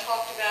Darwin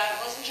talked about,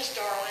 it wasn't just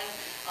Darwin.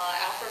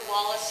 Alfred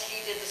Wallace,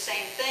 he did the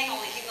same thing,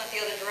 only he went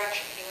the other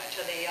direction. He went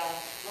to the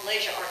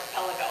Malaysia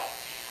archipelago.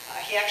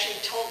 He actually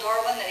told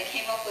Darwin that he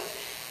came up with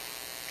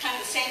kind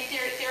of the same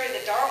theory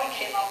that Darwin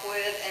came up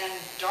with, and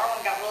Darwin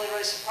got really,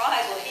 really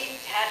surprised. Well, he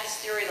had his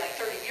theory like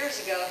 30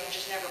 years ago. He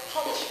just never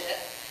published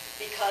it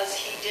because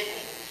he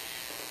didn't.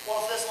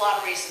 Well, there's a lot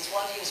of reasons.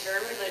 One, he was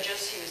very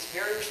religious. He was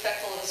very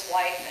respectful of his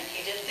wife, and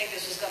he didn't think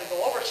this was going to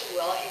go over too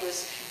well. He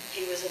was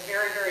a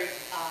very, very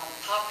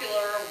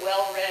popular,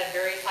 well-read,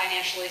 very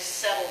financially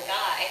settled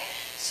guy.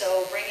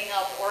 So bringing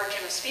up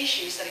Origin of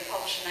Species that he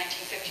published in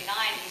 1959,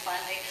 he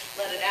finally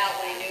let it out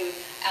when he knew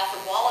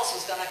Alfred Wallace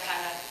was going to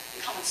kind of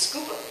come and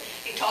scoop him.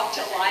 He talked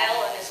to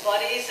Lyell and his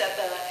buddies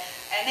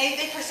and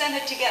they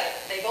presented together.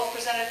 They both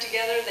presented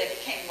together. They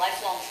became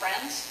lifelong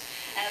friends.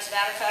 And as a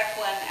matter of fact,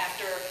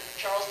 after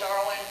Charles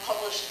Darwin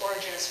published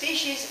Origin of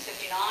Species in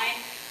 '59,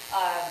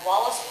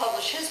 Wallace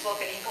published his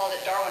book and he called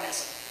it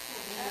Darwinism.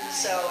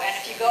 So, and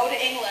if you go to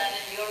England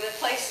and you go to the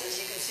places,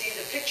 you can see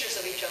the pictures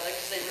of each other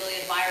because they really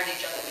admired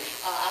each other.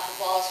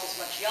 Alfred Wallace was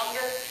much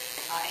younger.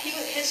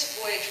 His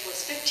voyage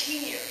was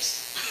 15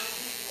 years.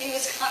 He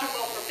was on a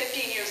boat for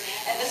 15 years,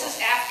 and this is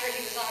after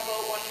he was on a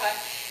boat one time,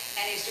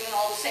 and he's doing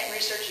all the same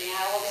research, and he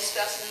had all these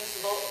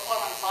specimens. The boat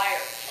caught on fire,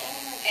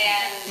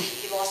 and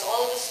he lost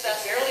all of his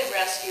specimens, barely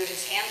rescued.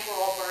 His hands were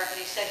all burnt, and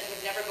he said he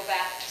would never go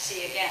back to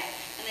sea again.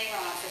 And they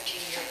went on a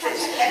 15-year cruise.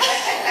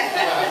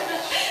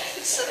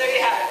 So there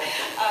you have it.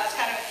 It's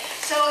kind of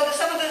so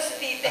some of the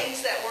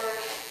things that were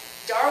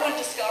Darwin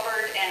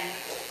discovered, and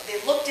they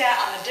looked at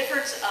on the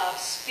difference of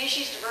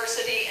species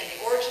diversity and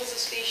the origins of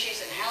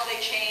species and how they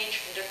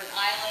change from different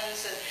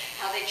islands and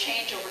how they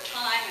change over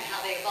time and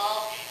how they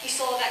evolve. He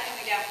saw that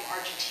coming down from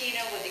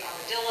Argentina with the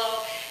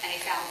armadillo, and he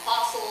found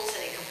fossils,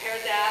 and he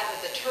compared that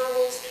with the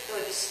turtles,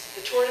 with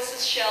the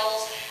tortoises'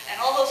 shells, and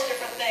all those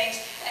different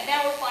things. And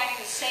now we're finding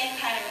the same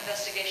kind of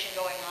investigation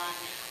going on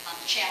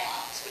the Channel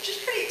Islands, which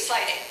is pretty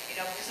exciting, you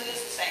know, because it is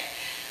the same.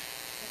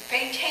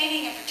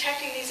 Maintaining and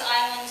protecting these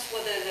islands,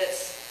 whether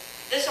it's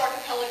this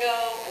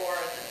archipelago or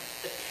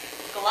the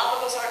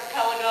Galapagos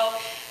archipelago,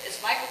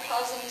 is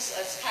microcosms,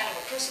 as kind of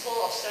a crucible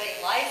of studying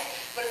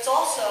life, but it's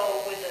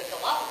also, with the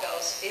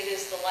Galapagos, it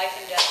is the life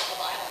and death of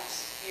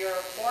islands. You're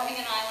forming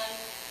an island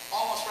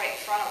almost right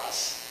in front of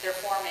us. They're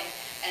forming,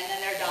 and then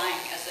they're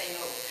dying as they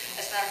move.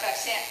 As a matter of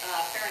fact,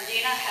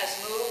 Ferrandina has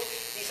moved.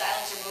 These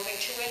islands are moving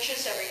 2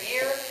 inches every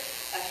year.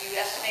 If you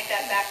estimate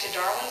that back to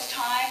Darwin's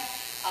time,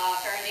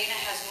 Ferrandina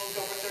has moved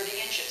over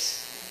 30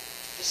 inches.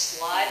 Just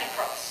sliding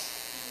across.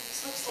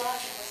 Slip, slide,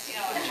 you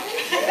know what I'm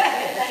talking about.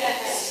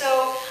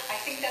 So I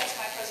think that's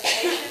my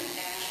presentation,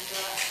 and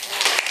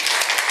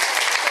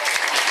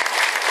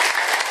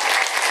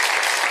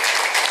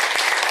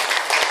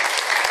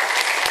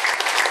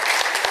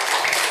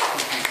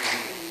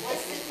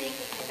What's the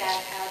thinking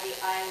about how the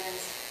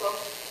island's boat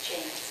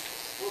chains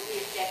will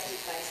be affected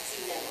by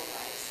sea level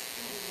rise?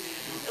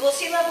 well,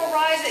 sea level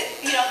rise,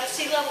 you know, the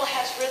sea level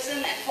has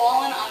risen and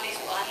fallen on these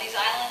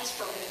islands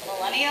for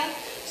millennia.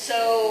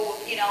 So,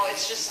 you know,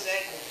 it's just,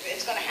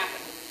 it's going to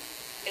happen.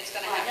 It's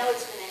going to happen. I know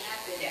it's going to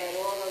happen, Yeah.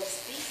 but all those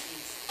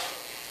species.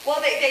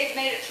 Well, they've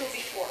made it through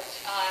before.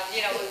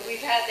 You know,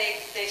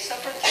 they've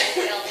suffered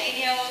through El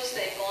Niños,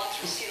 they've gone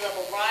through sea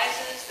level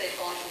rises, they've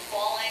gone through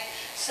falling.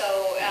 So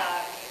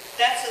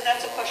that's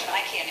a question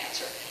I can't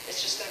answer.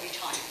 It's just going to be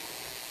time.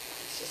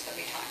 It's just going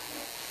to be time.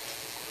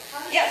 How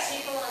do Yes.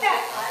 people on Yeah.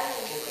 the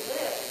island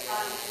live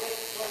with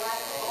the lack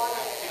of water?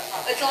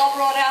 It's all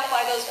brought out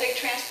by those big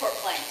transport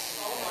planes.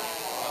 Oh my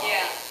God.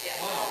 Yeah, yeah.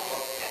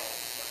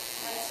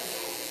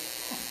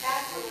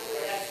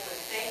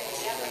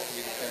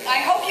 I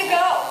hope you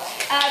go,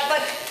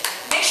 but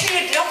make sure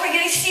you don't bring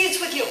any seeds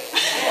with you.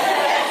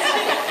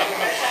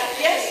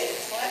 Yes?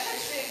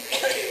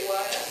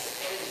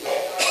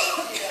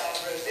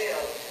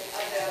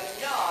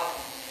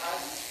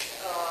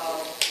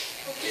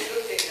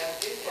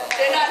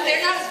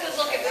 They're not as good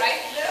looking,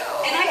 right?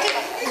 And I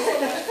didn't.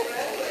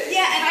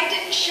 Yeah, and I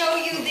didn't show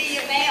you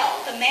the male.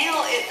 The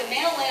male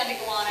land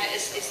iguana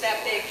is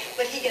that big,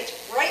 but he gets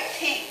bright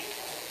pink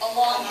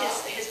along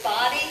his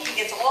body. He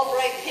gets all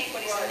bright pink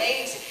when he's in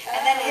mating,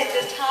 and then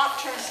the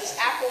top turns this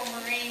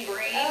aquamarine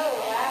green. Oh,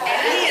 wow.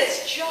 And he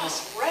is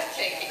just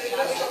breathtaking.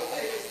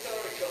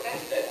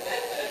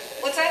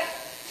 What's that?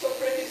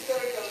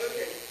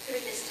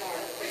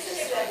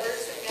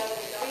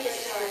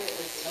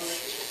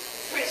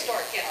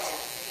 Prehistoric, yes.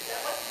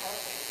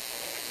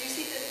 You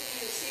see the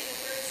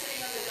bird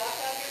sitting on the dock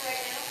out here right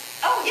now?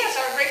 Oh, yes,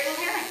 our great blue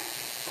heron.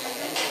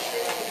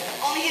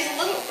 Only he's a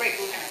little great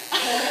blue heron.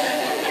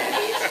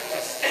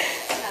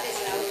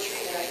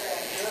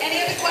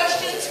 Any other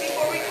questions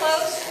before we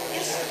close?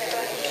 Yes?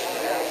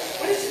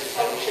 What is the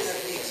function of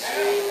the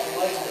extreme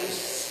light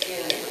loose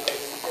skin,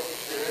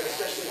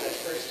 especially that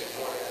first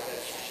one?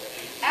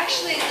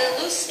 Actually,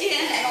 the loose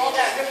skin and all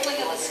that rippling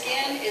of the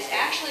skin is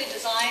actually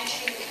designed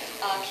to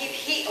keep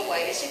heat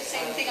away. You see the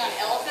same thing on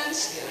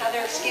elephants, how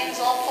their skin's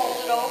all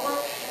folded over?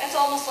 That's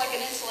almost like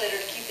an insulator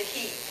to keep the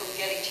heat from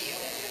getting to you.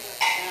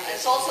 And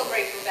it's also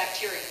great for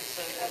bacteria,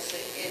 so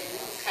it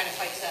kind of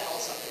fights that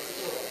also.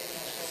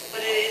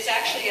 But it is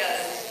actually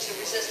to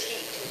resist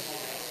heat.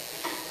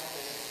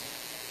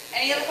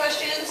 Any other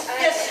questions?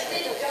 Yes?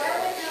 Did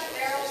Darwin have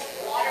barrels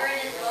of water in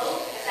his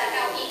boat? Is that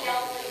how he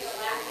dealt with the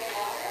lack of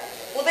water?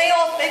 Well, they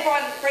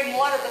bring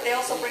water, but they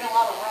also bring a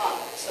lot of rum.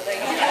 So they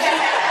don't.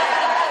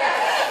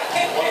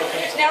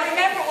 Now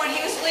remember, when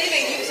he was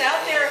leaving, he was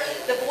out there.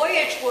 The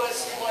voyage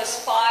was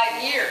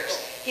 5 years.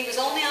 He was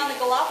only on the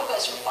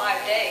Galapagos for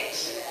 5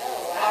 days.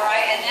 All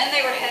right, and then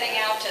they were heading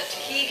out to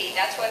Tahiti.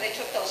 That's why they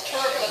took those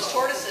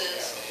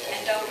tortoises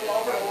and dumped them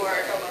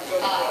overboard.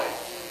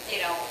 You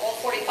know, all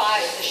 45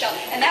 of the shell,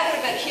 and that would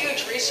have been a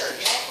huge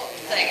research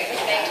thing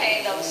to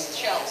maintain those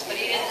shells. But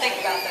he didn't think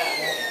about that.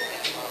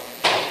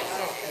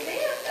 They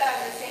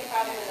have the same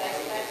problem with ice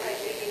like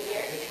we do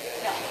here.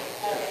 No.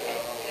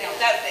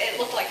 It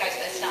looked like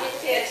it's not.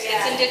 It's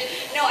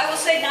indigenous. No, I will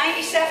say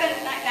 96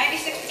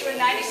 between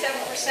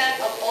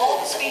 97% of all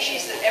the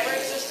species that ever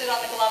existed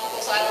on the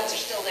Galapagos Islands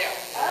are still there.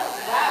 Oh,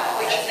 wow.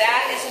 Which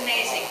that is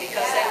amazing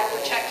because they were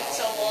protected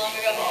so long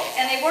ago.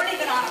 And they weren't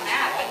even on a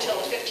map until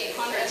the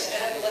 1500s.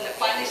 And when they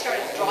finally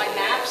started drawing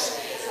maps,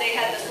 they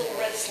had this little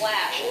red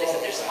slash. And they said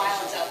there's some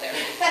islands out there.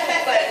 But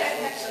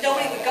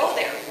nobody would go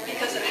there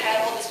because it had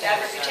all this bad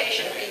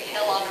reputation of being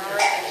hell on earth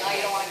and now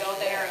you don't want to go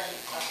there. And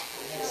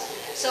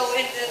so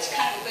it's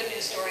kind of a good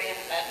news story and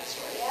a bad news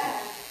story. Yeah,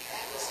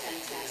 that was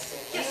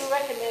fantastic. Do you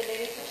recommend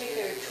any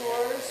particular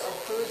tours or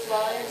cruise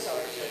lines or?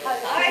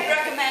 I'd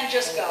recommend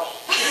just go.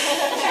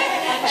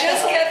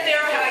 Just get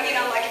there, you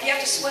know, like if you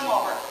have to swim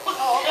over.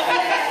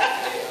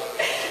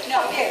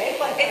 No, Okay.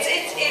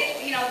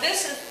 you know,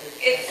 this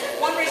is,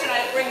 one reason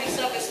I bring this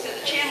up is